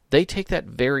data, they take that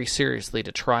very seriously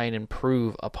to try and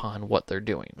improve upon what they're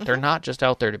doing. They're not just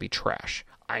out there to be trash.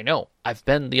 I know. I've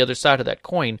been the other side of that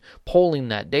coin, polling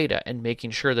that data and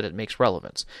making sure that it makes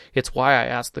relevance. It's why I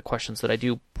ask the questions that I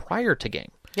do prior to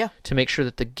game. Yeah. To make sure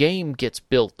that the game gets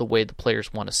built the way the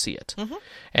players want to see it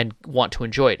and want to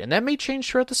enjoy it. And that may change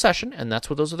throughout the session, and that's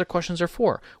what those other questions are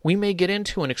for. We may get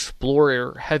into an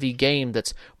explorer-heavy game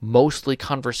that's mostly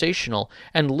conversational,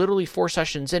 and literally 4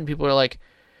 sessions in, people are like,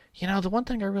 the one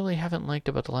thing I really haven't liked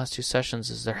about the last 2 sessions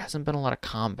is there hasn't been a lot of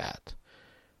combat.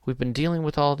 We've been dealing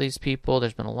with all these people,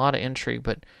 there's been a lot of intrigue,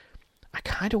 but I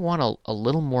kind of want a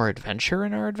little more adventure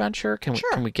in our adventure. Can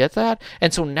we get that?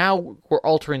 And so now we're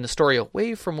altering the story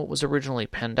away from what was originally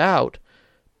penned out,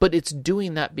 but it's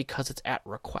doing that because it's at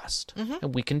request,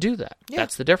 and we can do that. Yeah.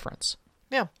 That's the difference.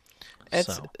 Yeah,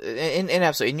 and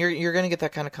absolutely, and you're going to get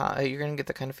that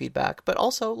kind of feedback. But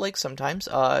also, like, sometimes,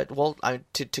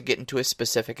 to get into a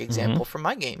specific example from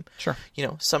my game, sure,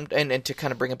 and to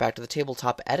kind of bring it back to the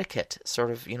tabletop etiquette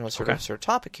sort of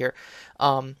topic here.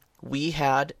 We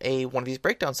had one of these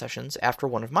breakdown sessions after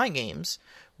one of my games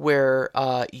where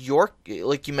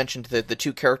like you mentioned, the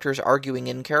 2 characters arguing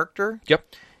in character.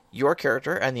 Yep. Your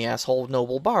character and the asshole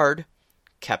noble bard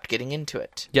kept getting into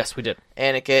it. Yes, we did.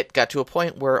 And it got to a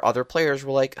point where other players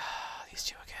were like, these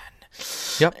 2 again.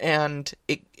 Yep.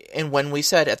 And when we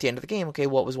said at the end of the game, okay,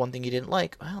 what was one thing you didn't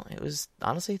like? Well, it was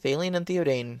honestly Thalian and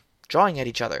Theodane drawing at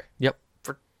each other. Yep.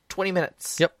 For 20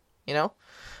 minutes. Yep.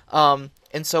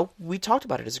 And so we talked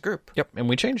about it as a group. Yep, and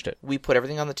we changed it. We put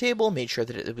everything on the table, made sure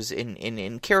that it was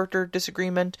in character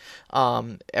disagreement.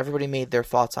 Everybody made their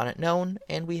thoughts on it known,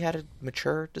 and we had a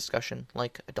mature discussion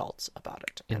like adults about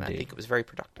it. And Indeed. I think it was very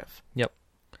productive. Yep.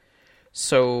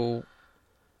 So,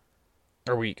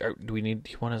 do you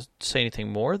want to say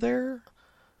anything more there?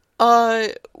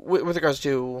 With regards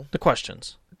to The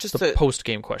questions. just The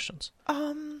post-game questions.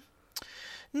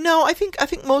 No, I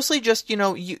think mostly just,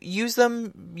 use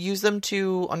them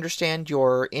to understand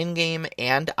your in-game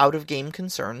and out-of-game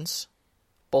concerns,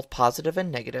 both positive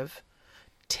and negative.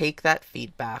 Take that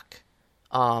feedback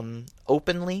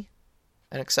openly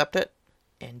and accept it,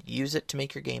 and use it to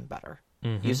make your game better.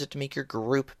 Mm-hmm. Use it to make your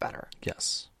group better.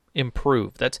 Yes.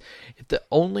 Improve. If the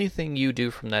only thing you do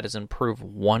from that is improve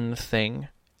one thing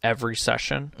every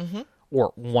session,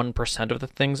 or 1% of the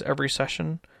things every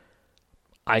session,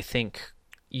 I think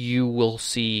you will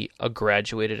see a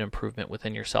graduated improvement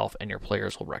within yourself, and your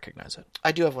players will recognize it.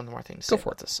 I do have one more thing to say Go for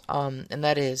about this, and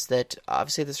that is that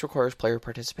obviously this requires player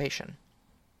participation.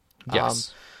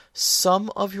 Yes.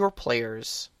 Some of your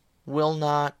players will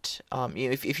not,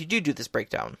 if you do this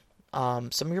breakdown,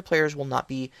 some of your players will not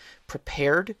be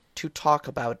prepared to talk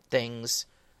about things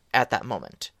at that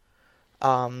moment.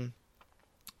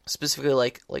 Specifically,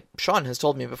 like Sean has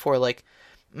told me before,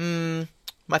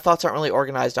 my thoughts aren't really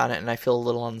organized on it, and I feel a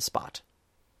little on the spot.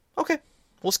 Okay,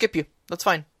 we'll skip you. That's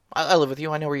fine. I live with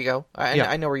you. I know where you go.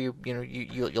 I know where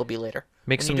you'll be later.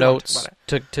 Make some notes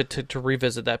to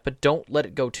revisit that, but don't let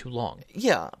it go too long.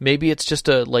 Yeah. Maybe it's just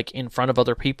a in front of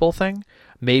other people thing.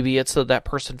 Maybe it's that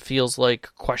person feels like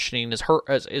questioning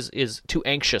is too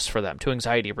anxious for them, too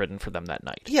anxiety ridden for them that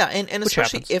night. Yeah, and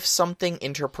especially happens. if something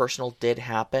interpersonal did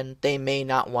happen, they may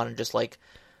not want to just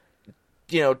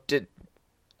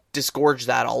disgorge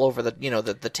that all over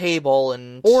the table,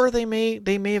 and or they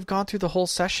may have gone through the whole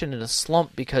session in a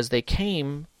slump because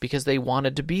they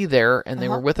wanted to be there and they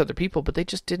were with other people, but they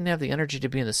just didn't have the energy to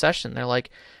be in the session. They're like,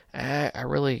 I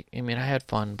had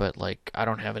fun, but I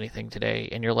don't have anything today.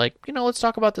 And you're like, let's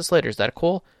talk about this later. Is that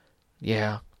cool?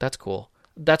 Yeah, that's cool.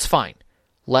 That's fine.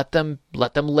 Let them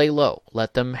lay low.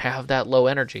 Let them have that low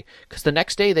energy, because the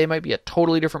next day they might be a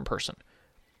totally different person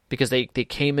because they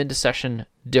came into session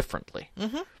differently.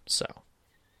 Mm-hmm. So,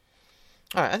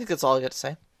 all right, I think that's all I got to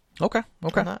say. Okay.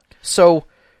 On that. So,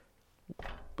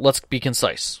 let's be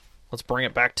concise. Let's bring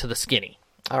it back to the skinny.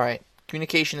 All right,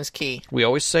 communication is key. We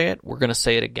always say it. We're going to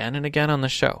say it again and again on the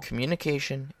show.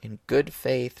 Communication in good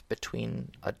faith between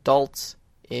adults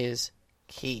is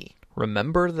key.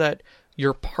 Remember that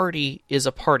your party is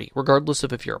a party, regardless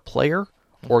of if you're a player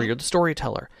or you're the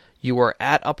storyteller. You are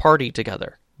at a party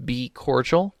together. Be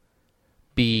cordial.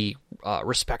 Be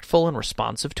respectful and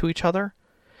responsive to each other,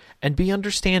 and be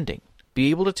understanding. Be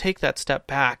able to take that step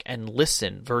back and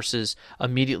listen versus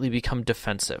immediately become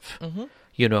defensive,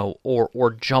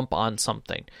 or jump on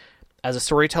something. As a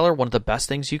storyteller, one of the best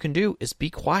things you can do is be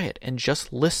quiet and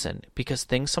just listen, because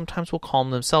things sometimes will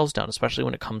calm themselves down, especially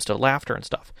when it comes to laughter and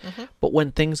stuff. But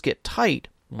when things get tight,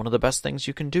 one of the best things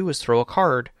you can do is throw a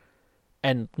card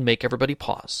and make everybody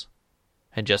pause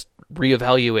and just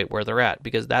reevaluate where they're at,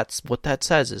 because that's what that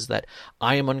says, is that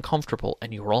I am uncomfortable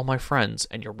and you're all my friends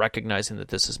and you're recognizing that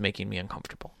this is making me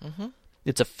uncomfortable.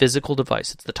 It's a physical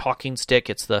device. It's the talking stick.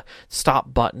 It's the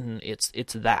stop button. It's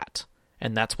that.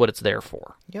 And that's what it's there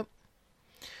for. Yep.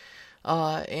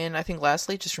 And I think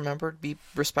lastly, just remember to be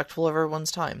respectful of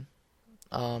everyone's time.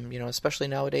 Especially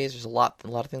nowadays, there's a lot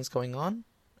of things going on.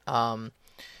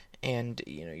 And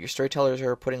your storytellers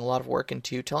are putting a lot of work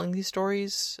into telling these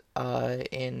stories,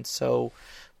 and so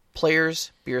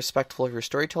players, be respectful of your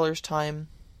storyteller's time.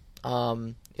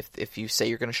 If you say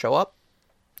you're going to show up,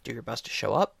 do your best to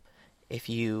show up. If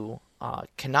you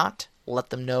cannot,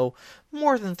 let them know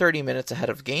more than 30 minutes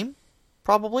ahead of game,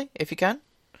 probably, if you can.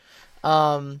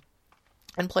 And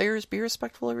players, be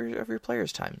respectful of your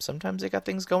players' time. Sometimes they got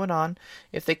things going on.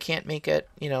 If they can't make it,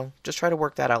 just try to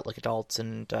work that out like adults,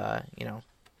 and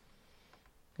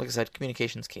like I said,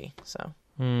 communication's key. So,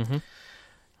 Want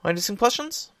to do some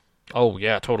questions? Oh,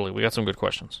 yeah, totally. We got some good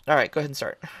questions. All right, go ahead and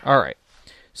start. All right.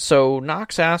 So,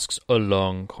 Knox asks a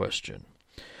long question.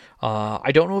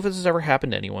 I don't know if this has ever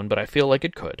happened to anyone, but I feel like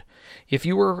it could.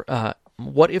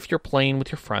 What if you're playing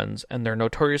with your friends and their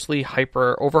notoriously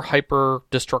hyper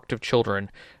destructive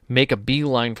children make a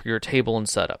beeline for your table and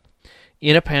setup?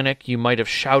 In a panic, you might have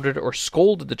shouted or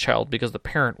scolded the child because the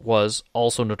parent was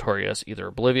also notorious, either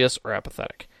oblivious or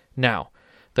apathetic. Now,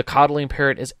 the coddling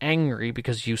parent is angry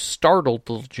because you startled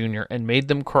little Junior and made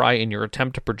them cry in your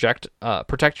attempt to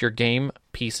protect your game,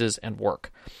 pieces, and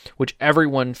work, which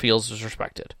everyone feels is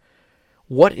respected.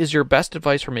 What is your best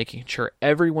advice for making sure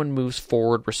everyone moves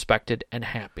forward respected and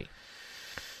happy?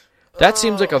 That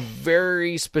seems like a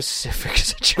very specific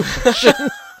situation.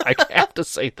 I have to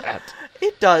say that.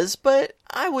 It does, but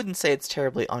I wouldn't say it's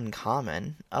terribly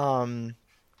uncommon. I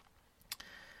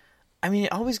mean,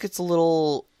 it always gets a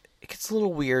little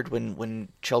weird when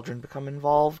children become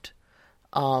involved.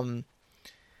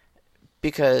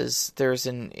 Because there's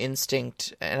an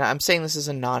instinct, and I'm saying this as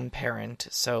a non-parent,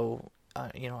 so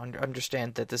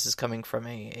understand that this is coming from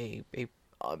a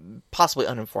possibly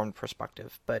uninformed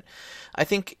perspective. But I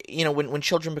think when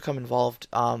children become involved,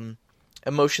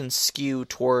 emotions skew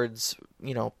towards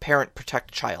parent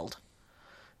protect child,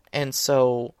 and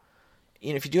so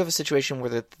if you do have a situation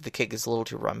where the kid is a little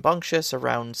too rambunctious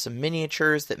around some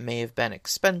miniatures that may have been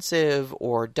expensive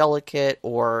or delicate,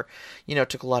 or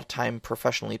took a lot of time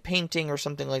professionally painting or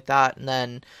something like that, and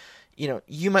then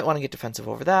you might want to get defensive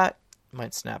over that. You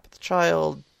might snap at the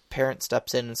child. Parent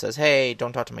steps in and says, "Hey,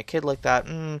 don't talk to my kid like that."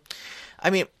 I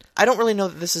mean, I don't really know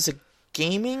that this is a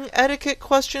gaming etiquette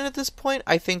question at this point.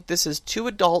 I think this is two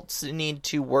adults that need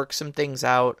to work some things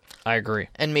out. I agree.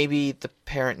 And maybe the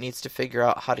parent needs to figure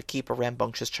out how to keep a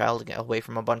rambunctious child away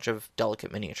from a bunch of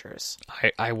delicate miniatures.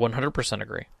 I 100%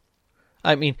 agree.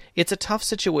 I mean, it's a tough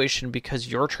situation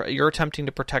because you're attempting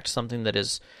to protect something that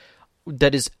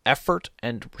is effort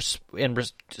and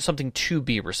something to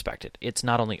be respected. It's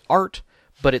not only art,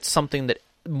 but it's something that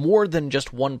more than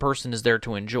just one person is there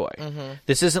to enjoy. Mm-hmm.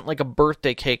 This isn't like a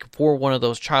birthday cake for one of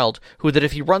those child who that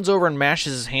if he runs over and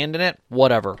mashes his hand in it,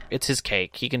 whatever, it's his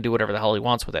cake. He can do whatever the hell he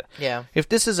wants with it. Yeah. If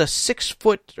this is a 6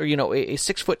 foot or a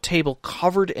 6 foot table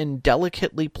covered in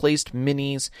delicately placed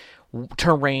minis,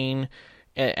 terrain,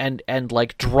 and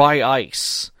like dry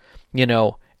ice,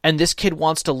 and this kid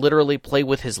wants to literally play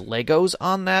with his Legos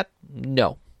on that,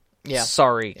 no. Yeah.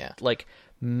 Sorry. Yeah. Like,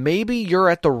 maybe you're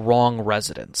at the wrong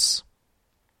residence.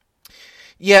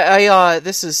 Yeah,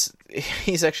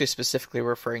 he's actually specifically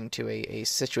referring to a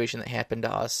situation that happened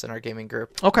to us in our gaming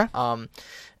group. Okay.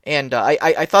 And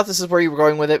I thought this is where you were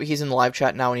going with it, but he's in the live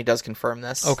chat now and he does confirm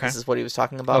this. Okay. This is what he was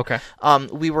talking about. Okay.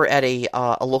 We were at a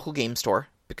local game store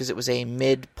because it was a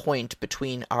midpoint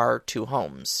between our two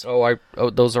homes. Oh,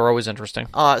 those are always interesting.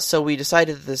 So we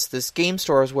decided this game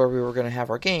store is where we were going to have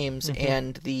our games, Mm-hmm.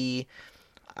 and the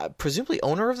presumably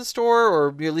owner of the store, or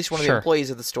at least one of the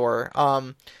employees of the store,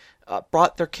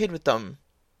 brought their kid with them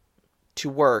to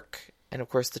work, and of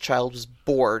course the child was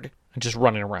bored And just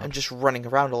running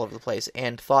around. all over the place,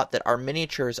 and thought that our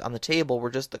miniatures on the table were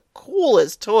just the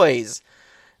coolest toys,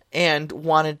 and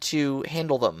wanted to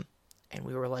handle them. And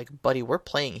we were like, "Buddy, we're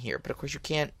playing here," but of course you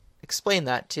can't explain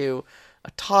that to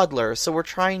a toddler. So we're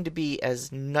trying to be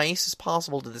as nice as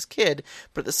possible to this kid,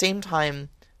 but at the same time,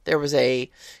 there was a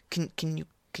can you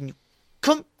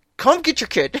come get your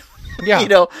kid?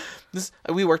 Yeah.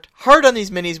 We worked hard on these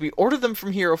minis. We ordered them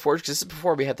from Hero Forge because this is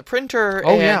before we had the printer.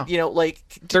 Oh, and, yeah.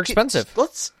 They're expensive.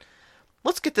 Let's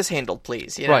get this handled,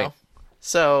 please. Right.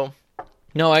 So.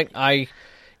 No, I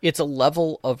it's a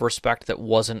level of respect that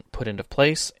wasn't put into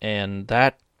place, and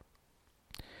that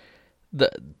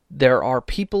there are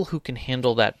people who can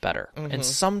handle that better. Mm-hmm. And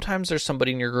sometimes there's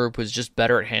somebody in your group who's just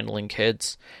better at handling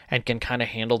kids and can kind of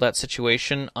handle that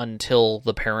situation until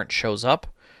the parent shows up.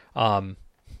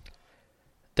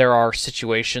 There are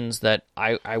situations that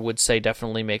I would say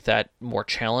definitely make that more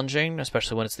challenging,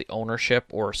 especially when it's the ownership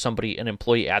or an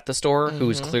employee at the store who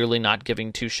is clearly not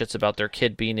giving two shits about their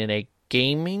kid being in a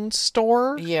gaming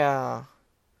store. Yeah.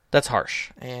 That's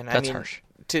harsh. And That's harsh.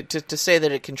 To say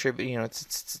that it contributed,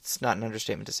 it's not an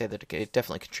understatement to say that it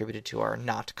definitely contributed to our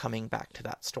not coming back to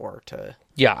that store.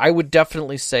 Yeah, I would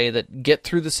definitely say that get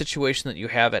through the situation that you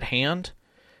have at hand.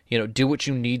 Do what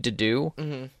you need to do.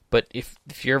 Mm-hmm. But if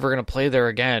you're ever going to play there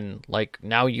again, like,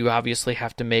 now you obviously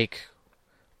have to make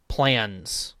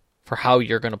plans for how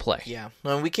you're going to play. Yeah.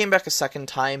 When we came back a second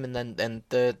time, and then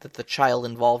the child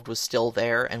involved was still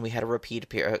there, and we had a repeat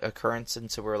occurrence,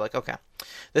 and so we were like, okay,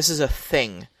 this is a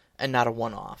thing and not a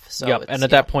one-off. So yep. And at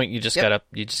that point, you just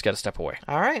gotta step away.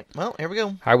 All right. Well, here we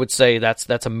go. I would say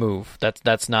that's a move.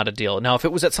 That's not a deal. Now, if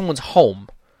it was at someone's home,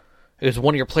 it was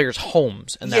one of your players'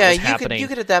 homes, and that was happening. You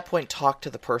could at that point talk to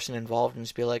the person involved and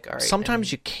just be like, all right.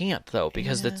 Sometimes you can't, though,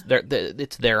 because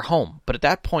it's their home. But at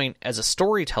that point, as a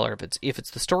storyteller, if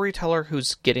it's the storyteller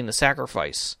who's getting the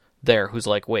sacrifice there, who's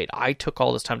like, wait, I took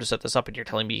all this time to set this up, and you're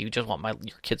telling me you just want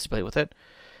your kids to play with it?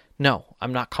 No,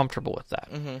 I'm not comfortable with that.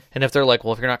 Mm-hmm. And if they're like,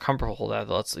 well, if you're not comfortable with that,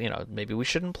 let's, maybe we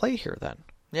shouldn't play here then.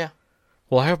 Yeah.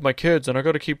 Well, I have my kids, and I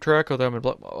got to keep track of them. And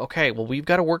okay, well, we've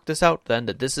got to work this out then,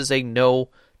 that this is a no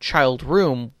child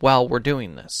room while we're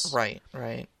doing this. Right.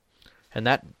 And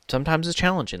that sometimes is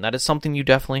challenging. That is something you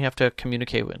definitely have to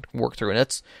communicate and work through. And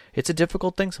it's a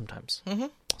difficult thing sometimes. Mm-hmm.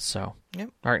 So, Yep.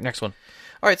 All right, next one.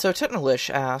 All right, so Technolish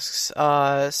asks,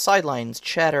 sidelines,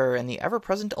 chatter, and the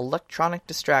ever-present electronic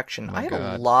distraction. I had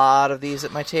a lot of these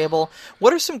at my table.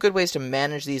 What are some good ways to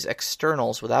manage these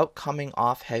externals without coming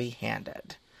off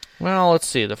heavy-handed? Well, let's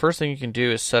see. The first thing you can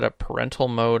do is set up parental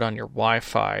mode on your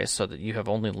Wi-Fi so that you have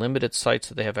only limited sites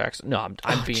that they have access. No,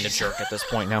 I'm being a jerk at this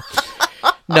point now.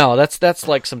 No, that's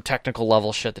like some technical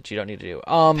level shit that you don't need to do.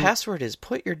 Password is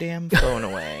put your damn phone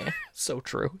away. So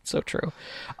true.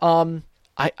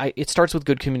 It starts with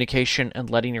good communication and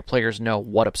letting your players know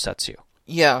what upsets you.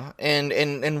 Yeah,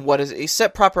 and what is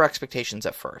set proper expectations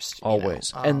at first.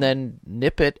 Always. And then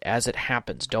nip it as it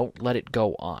happens. Don't let it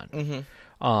go on. Mm-hmm.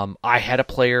 I had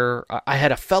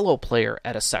a fellow player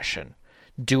at a session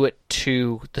do it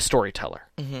to the storyteller.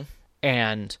 Mm-hmm.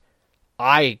 And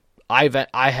I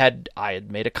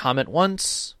had made a comment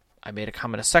once, I made a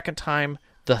comment a second time.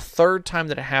 The third time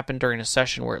that it happened during a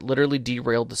session where it literally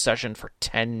derailed the session for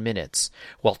 10 minutes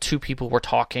while 2 people were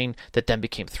talking, that then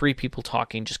became 3 people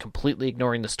talking, just completely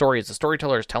ignoring the story as the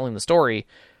storyteller is telling the story,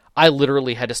 I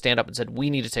literally had to stand up and said, we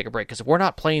need to take a break because if we're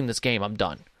not playing this game, I'm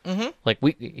done. Mm-hmm. Like,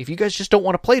 if you guys just don't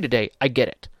want to play today, I get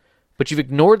it. But you've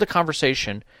ignored the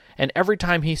conversation, and every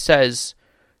time he says,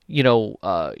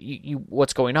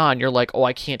 what's going on, you're like, oh,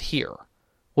 I can't hear.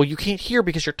 Well, you can't hear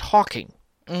because you're talking.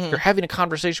 Mm-hmm. You're having a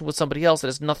conversation with somebody else that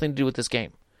has nothing to do with this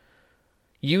game.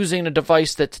 Using a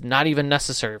device that's not even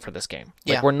necessary for this game.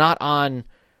 Like, we're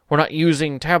not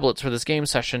using tablets for this game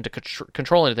session to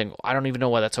control anything. I don't even know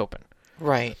why that's open.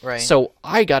 Right. So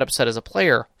I got upset as a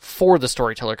player for the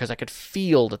storyteller because I could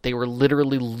feel that they were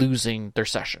literally losing their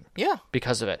session. Yeah.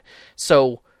 Because of it.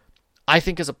 So I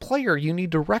think as a player, you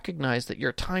need to recognize that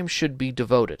your time should be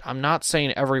devoted. I'm not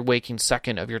saying every waking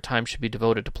second of your time should be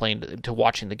devoted to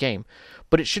watching the game,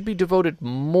 but it should be devoted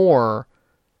more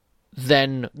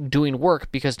than doing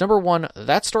work because, number one,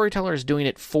 that storyteller is doing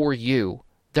it for you.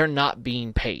 They're not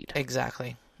being paid.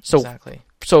 Exactly. So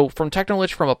from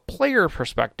Technolich, from a player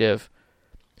perspective,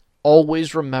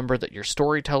 always remember that your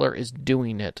storyteller is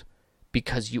doing it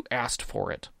because you asked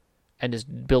for it and is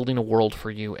building a world for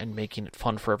you and making it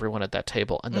fun for everyone at that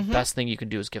table. And the best thing you can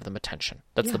do is give them attention.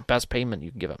 That's the best payment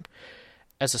you can give them.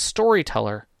 As a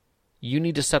storyteller, you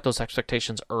need to set those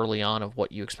expectations early on of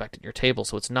what you expect at your table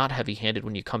so it's not heavy-handed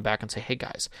when you come back and say, hey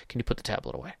guys, can you put the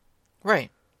tablet away?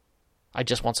 Right. I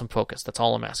just want some focus. That's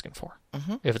all I'm asking for.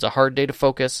 Mm-hmm. If it's a hard day to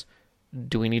focus,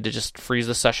 do we need to just freeze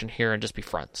the session here and just be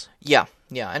friends? Yeah.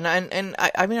 And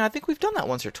I mean, I think we've done that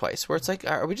once or twice where it's like,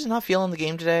 are we just not feeling the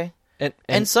game today?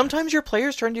 And sometimes your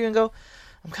players turn to you and go,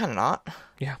 I'm kind of not.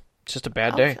 Yeah, it's just a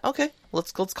bad day. Okay,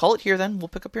 let's call it here then. We'll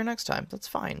pick up here next time. That's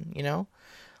fine,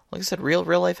 Like I said, real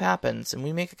life happens, and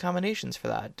we make accommodations for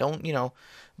that.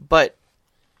 But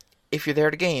if you're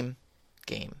there to game.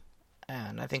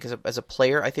 And I think as a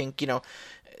player, I think,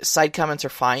 side comments are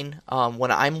fine.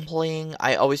 When I'm playing,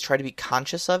 I always try to be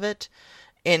conscious of it.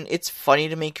 And it's funny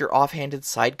to make your offhanded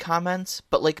side comments,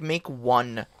 but make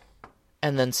one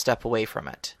and then step away from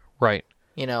it. Right.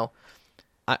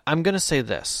 I'm going to say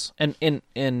this, and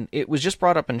it was just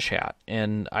brought up in chat,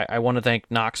 and I want to thank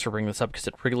Knox for bringing this up because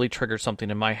it really triggered something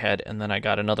in my head, and then I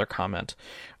got another comment,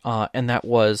 and that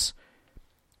was,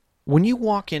 when you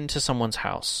walk into someone's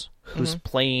house who's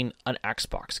playing an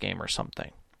Xbox game or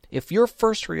something, if your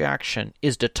first reaction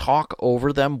is to talk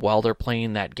over them while they're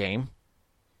playing that game,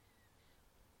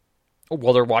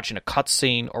 while they're watching a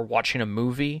cutscene or watching a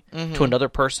movie to another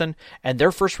person, and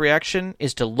their first reaction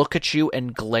is to look at you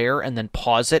and glare and then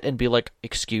pause it and be like,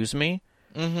 excuse me,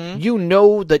 you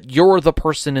know that you're the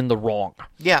person in the wrong.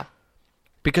 Yeah.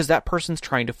 Because that person's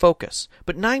trying to focus.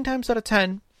 But 9 times out of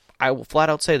 10, I will flat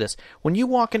out say this, when you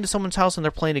walk into someone's house and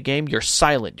they're playing a game, you're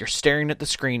silent, you're staring at the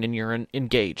screen, and you're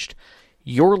engaged.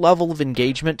 Your level of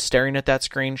engagement staring at that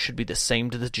screen should be the same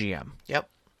to the GM. Yep.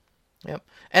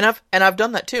 And I've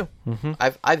done that too. Mm-hmm.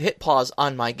 I've hit pause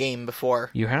on my game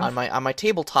before. You have? On my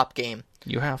tabletop game.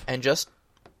 You have. And just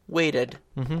waited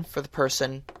for the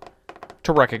person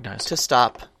to recognize, to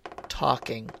stop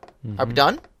talking. Are we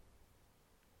done?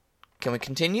 Can we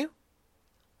continue?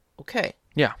 Okay.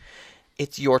 Yeah.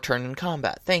 It's your turn in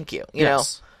combat. Thank you. You know?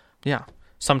 Yeah.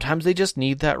 Sometimes they just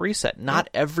need that reset. Not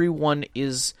everyone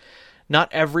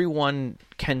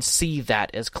can see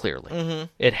that as clearly.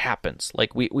 It happens.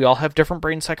 Like, we all have different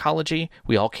brain psychology.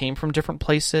 We all came from different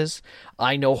places.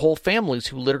 I know whole families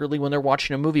who literally, when they're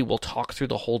watching a movie, will talk through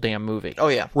the whole damn movie. Oh,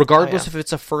 yeah. Regardless if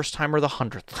it's the first time or the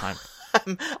 100th time.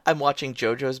 I'm watching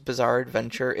JoJo's Bizarre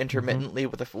Adventure intermittently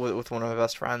with one of my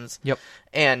best friends. Yep.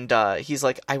 And he's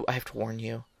like, I have to warn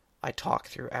you, I talk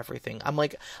through everything. I'm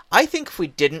like, I think if we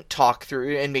didn't talk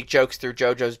through and make jokes through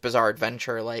JoJo's Bizarre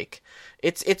Adventure, like,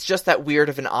 it's just that weird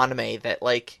of an anime that,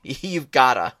 like, you've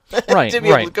gotta Right, to be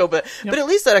able right. to go. But at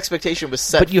least that expectation was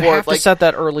set. But you forth. have to like, set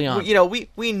that early on. You know,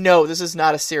 we know this is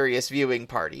not a serious viewing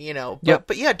party. You know, Yep.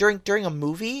 but yeah, during a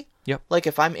movie. Yep. Like,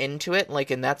 if I'm into it,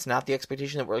 like, and that's not the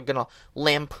expectation that we're gonna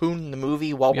lampoon the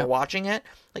movie while we're watching it,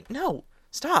 like, no,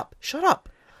 stop, shut up.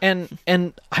 And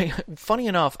I, funny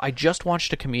enough, I just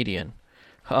watched a comedian,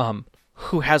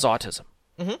 who has autism.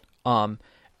 Mm-hmm.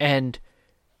 And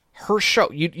her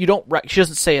show, you don't, she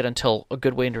doesn't say it until a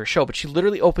good way into her show, but she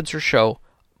literally opens her show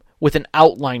with an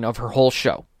outline of her whole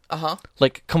show.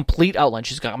 Like, complete outline.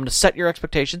 She's got, I'm going to set your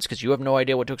expectations because you have no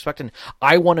idea what to expect, and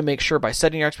I want to make sure by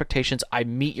setting your expectations, I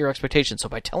meet your expectations. So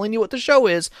by telling you what the show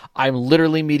is, I'm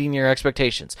literally meeting your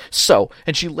expectations. So,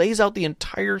 and she lays out the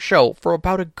entire show for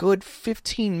about a good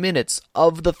 15 minutes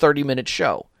of the 30-minute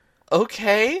show.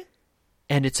 Okay.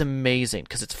 And it's amazing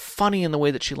because it's funny in the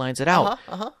way that she lines it out.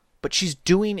 But she's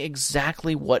doing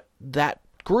exactly what that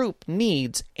group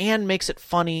needs and makes it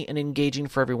funny and engaging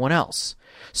for everyone else.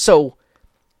 So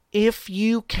if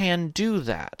you can do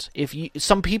that,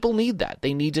 some people need that.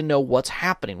 They need to know what's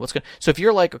happening. So if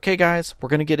you're like, okay, guys, we're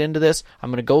going to get into this. I'm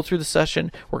going to go through the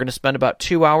session. We're going to spend about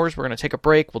 2 hours. We're going to take a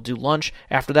break. We'll do lunch.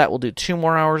 After that, we'll do 2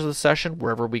 more hours of the session.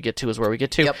 Wherever we get to is where we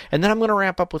get to. Yep. And then I'm going to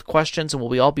wrap up with questions, and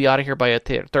we'll all be out of here by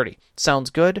 8:30. Sounds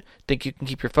good? Think you can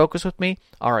keep your focus with me?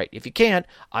 All right. If you can't,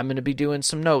 I'm going to be doing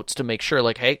some notes to make sure,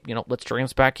 like, hey, let's bring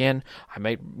us back in. I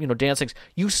might, dance things.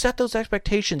 You set those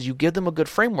expectations. You give them a good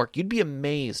framework. You'd be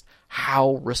amazed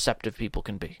how receptive people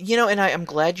can be. And I'm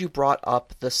glad you brought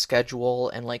up the schedule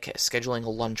and, like, scheduling a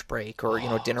lunch break or,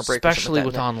 dinner break. Especially or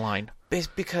with online.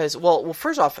 Because, well,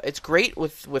 first off, it's great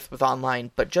with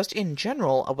online, but just in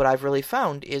general, what I've really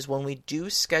found is when we do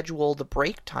schedule the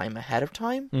break time ahead of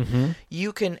time,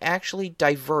 you can actually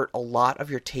divert a lot of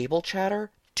your table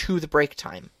chatter to the break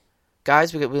time.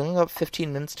 Guys, we only have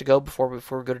 15 minutes to go before we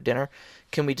go to dinner.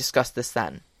 Can we discuss this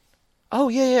then? Oh,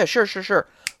 yeah, sure.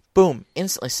 Boom,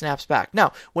 instantly snaps back.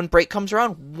 Now, when break comes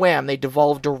around, wham, they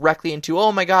devolve directly into,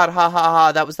 oh my god, ha ha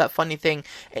ha, that was that funny thing.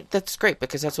 And that's great,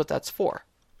 because that's what that's for.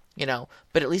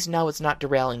 But at least now it's not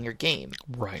derailing your game.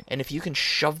 Right. And if you can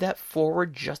shove that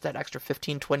forward just that extra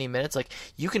 15, 20 minutes, like,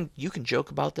 you can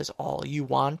joke about this all you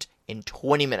want in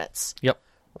 20 minutes. Yep.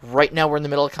 Right now we're in the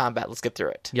middle of combat, let's get through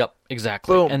it. Yep,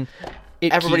 exactly. Boom. And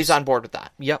everybody's on board with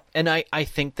that. Yep, and I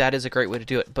think that is a great way to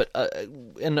do it. But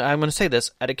and I'm going to say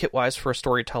this, etiquette-wise for a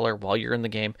storyteller while you're in the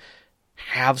game,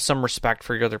 have some respect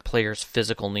for your other players'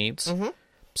 physical needs.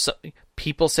 So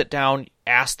people sit down,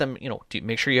 ask them,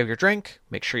 make sure you have your drink,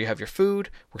 make sure you have your food.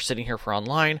 We're sitting here for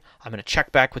online. I'm going to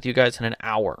check back with you guys in an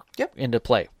hour into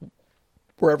play.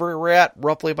 Wherever we're at,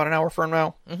 roughly about an hour from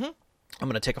now. I'm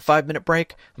going to take a 5-minute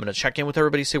break. I'm going to check in with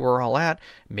everybody, see where we're all at.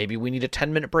 Maybe we need a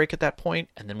 10-minute break at that point,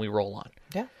 and then we roll on.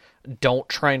 Yeah. Don't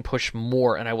try and push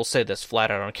more, and I will say this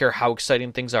flat out. I don't care how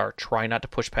exciting things are. Try not to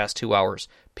push past 2 hours.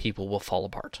 People will fall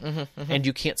apart. And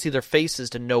you can't see their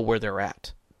faces to know where they're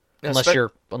at. Unless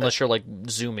you're like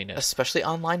zooming it. Especially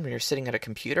online when you're sitting at a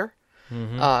computer.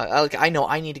 I know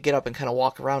I need to get up and kind of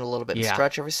walk around a little bit and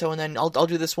stretch every so and then. I'll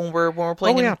do this when we're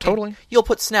playing. Oh yeah, totally. You'll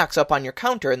put snacks up on your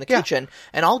counter in the kitchen,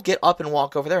 and I'll get up and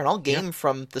walk over there and I'll game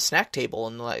from the snack table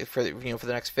and for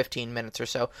the next 15 minutes or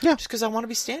so. Yeah. Just because I want to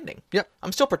be standing. Yep.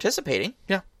 I'm still participating.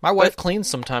 Yeah. My wife cleans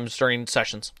sometimes during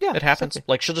sessions. Yeah, it happens.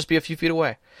 exactly. Like she'll just be a few feet away.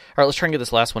 All right, let's try and get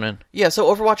this last one in. Yeah. So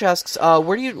Overwatch asks,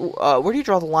 where do you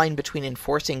draw the line between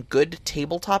enforcing good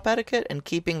tabletop etiquette and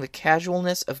keeping the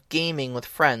casualness of gaming with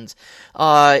friends?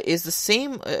 Is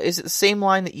it the same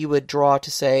line that you would draw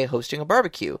to, say, hosting a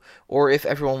barbecue, or if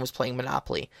everyone was playing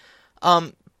Monopoly?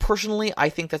 Personally, I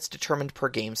think that's determined per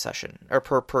game session, or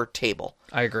per table.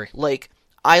 I agree. Like,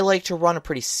 I like to run a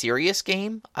pretty serious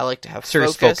game. I like to have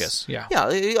serious focus. Yeah. Yeah,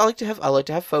 I like to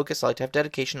have focus. I like to have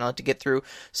dedication. I like to get through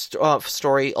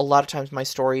story. A lot of times my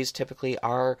stories typically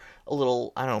are a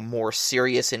little, more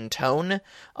serious in tone.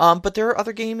 But there are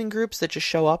other gaming groups that just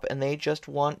show up and they just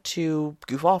want to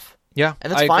goof off. Yeah,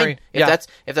 and that's I fine. agree.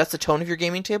 If that's the tone of your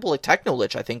gaming table, like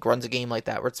Technolich, I think runs a game like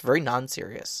that where it's very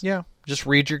non-serious. Yeah, just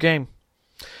read your game.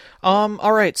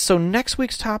 All right, so next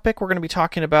week's topic, we're going to be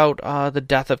talking about the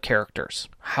death of characters,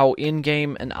 how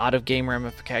in-game and out-of-game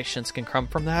ramifications can come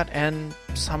from that, and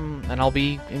I'll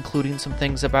be including some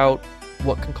things about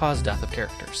what can cause death of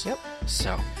characters. Yep.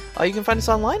 So You can find us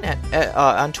online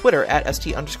on Twitter at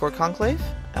 @ST_Conclave,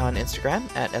 on Instagram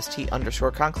at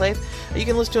 @ST_Conclave. You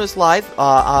can listen to us live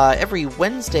every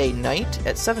Wednesday night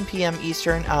at 7 p.m.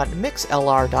 Eastern on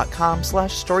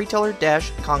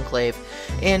mixlr.com/storyteller-conclave.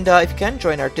 And if you can,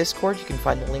 join our Discord. You can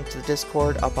find the link to the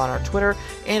Discord up on our Twitter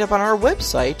and up on our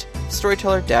website,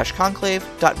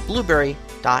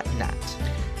 storyteller-conclave.blueberry.net.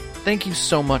 thank you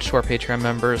so much to our Patreon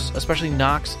members, especially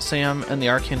Nox, Sam, and the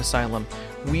Arcane Asylum.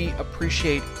 We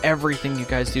appreciate everything you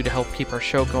guys do to help keep our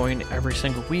show going every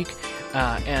single week,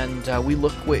 and we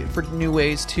look for new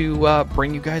ways to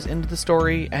bring you guys into the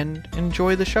story and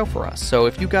enjoy the show for us. So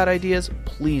if you got ideas,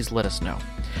 please let us know.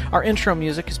 Our intro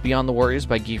music is Beyond the Warriors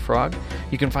by Geefrog.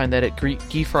 You can find that at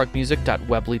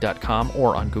geefrogmusic.weebly.com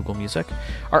or on Google Music.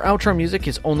 Our outro music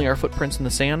is Only Our Footprints in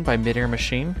the Sand by Midair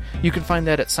Machine. You can find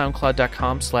that at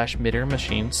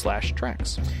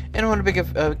soundcloud.com/midairmachine/tracks. And I want to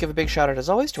give a big shout out, as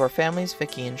always, to our families,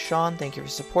 Vicky and Sean. Thank you for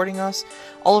supporting us.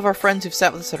 All of our friends who've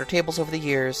sat with us at our tables over the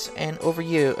years, and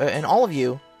all of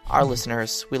you, our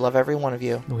listeners. We love every one of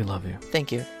you. We love you.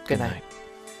 Thank you. Good night.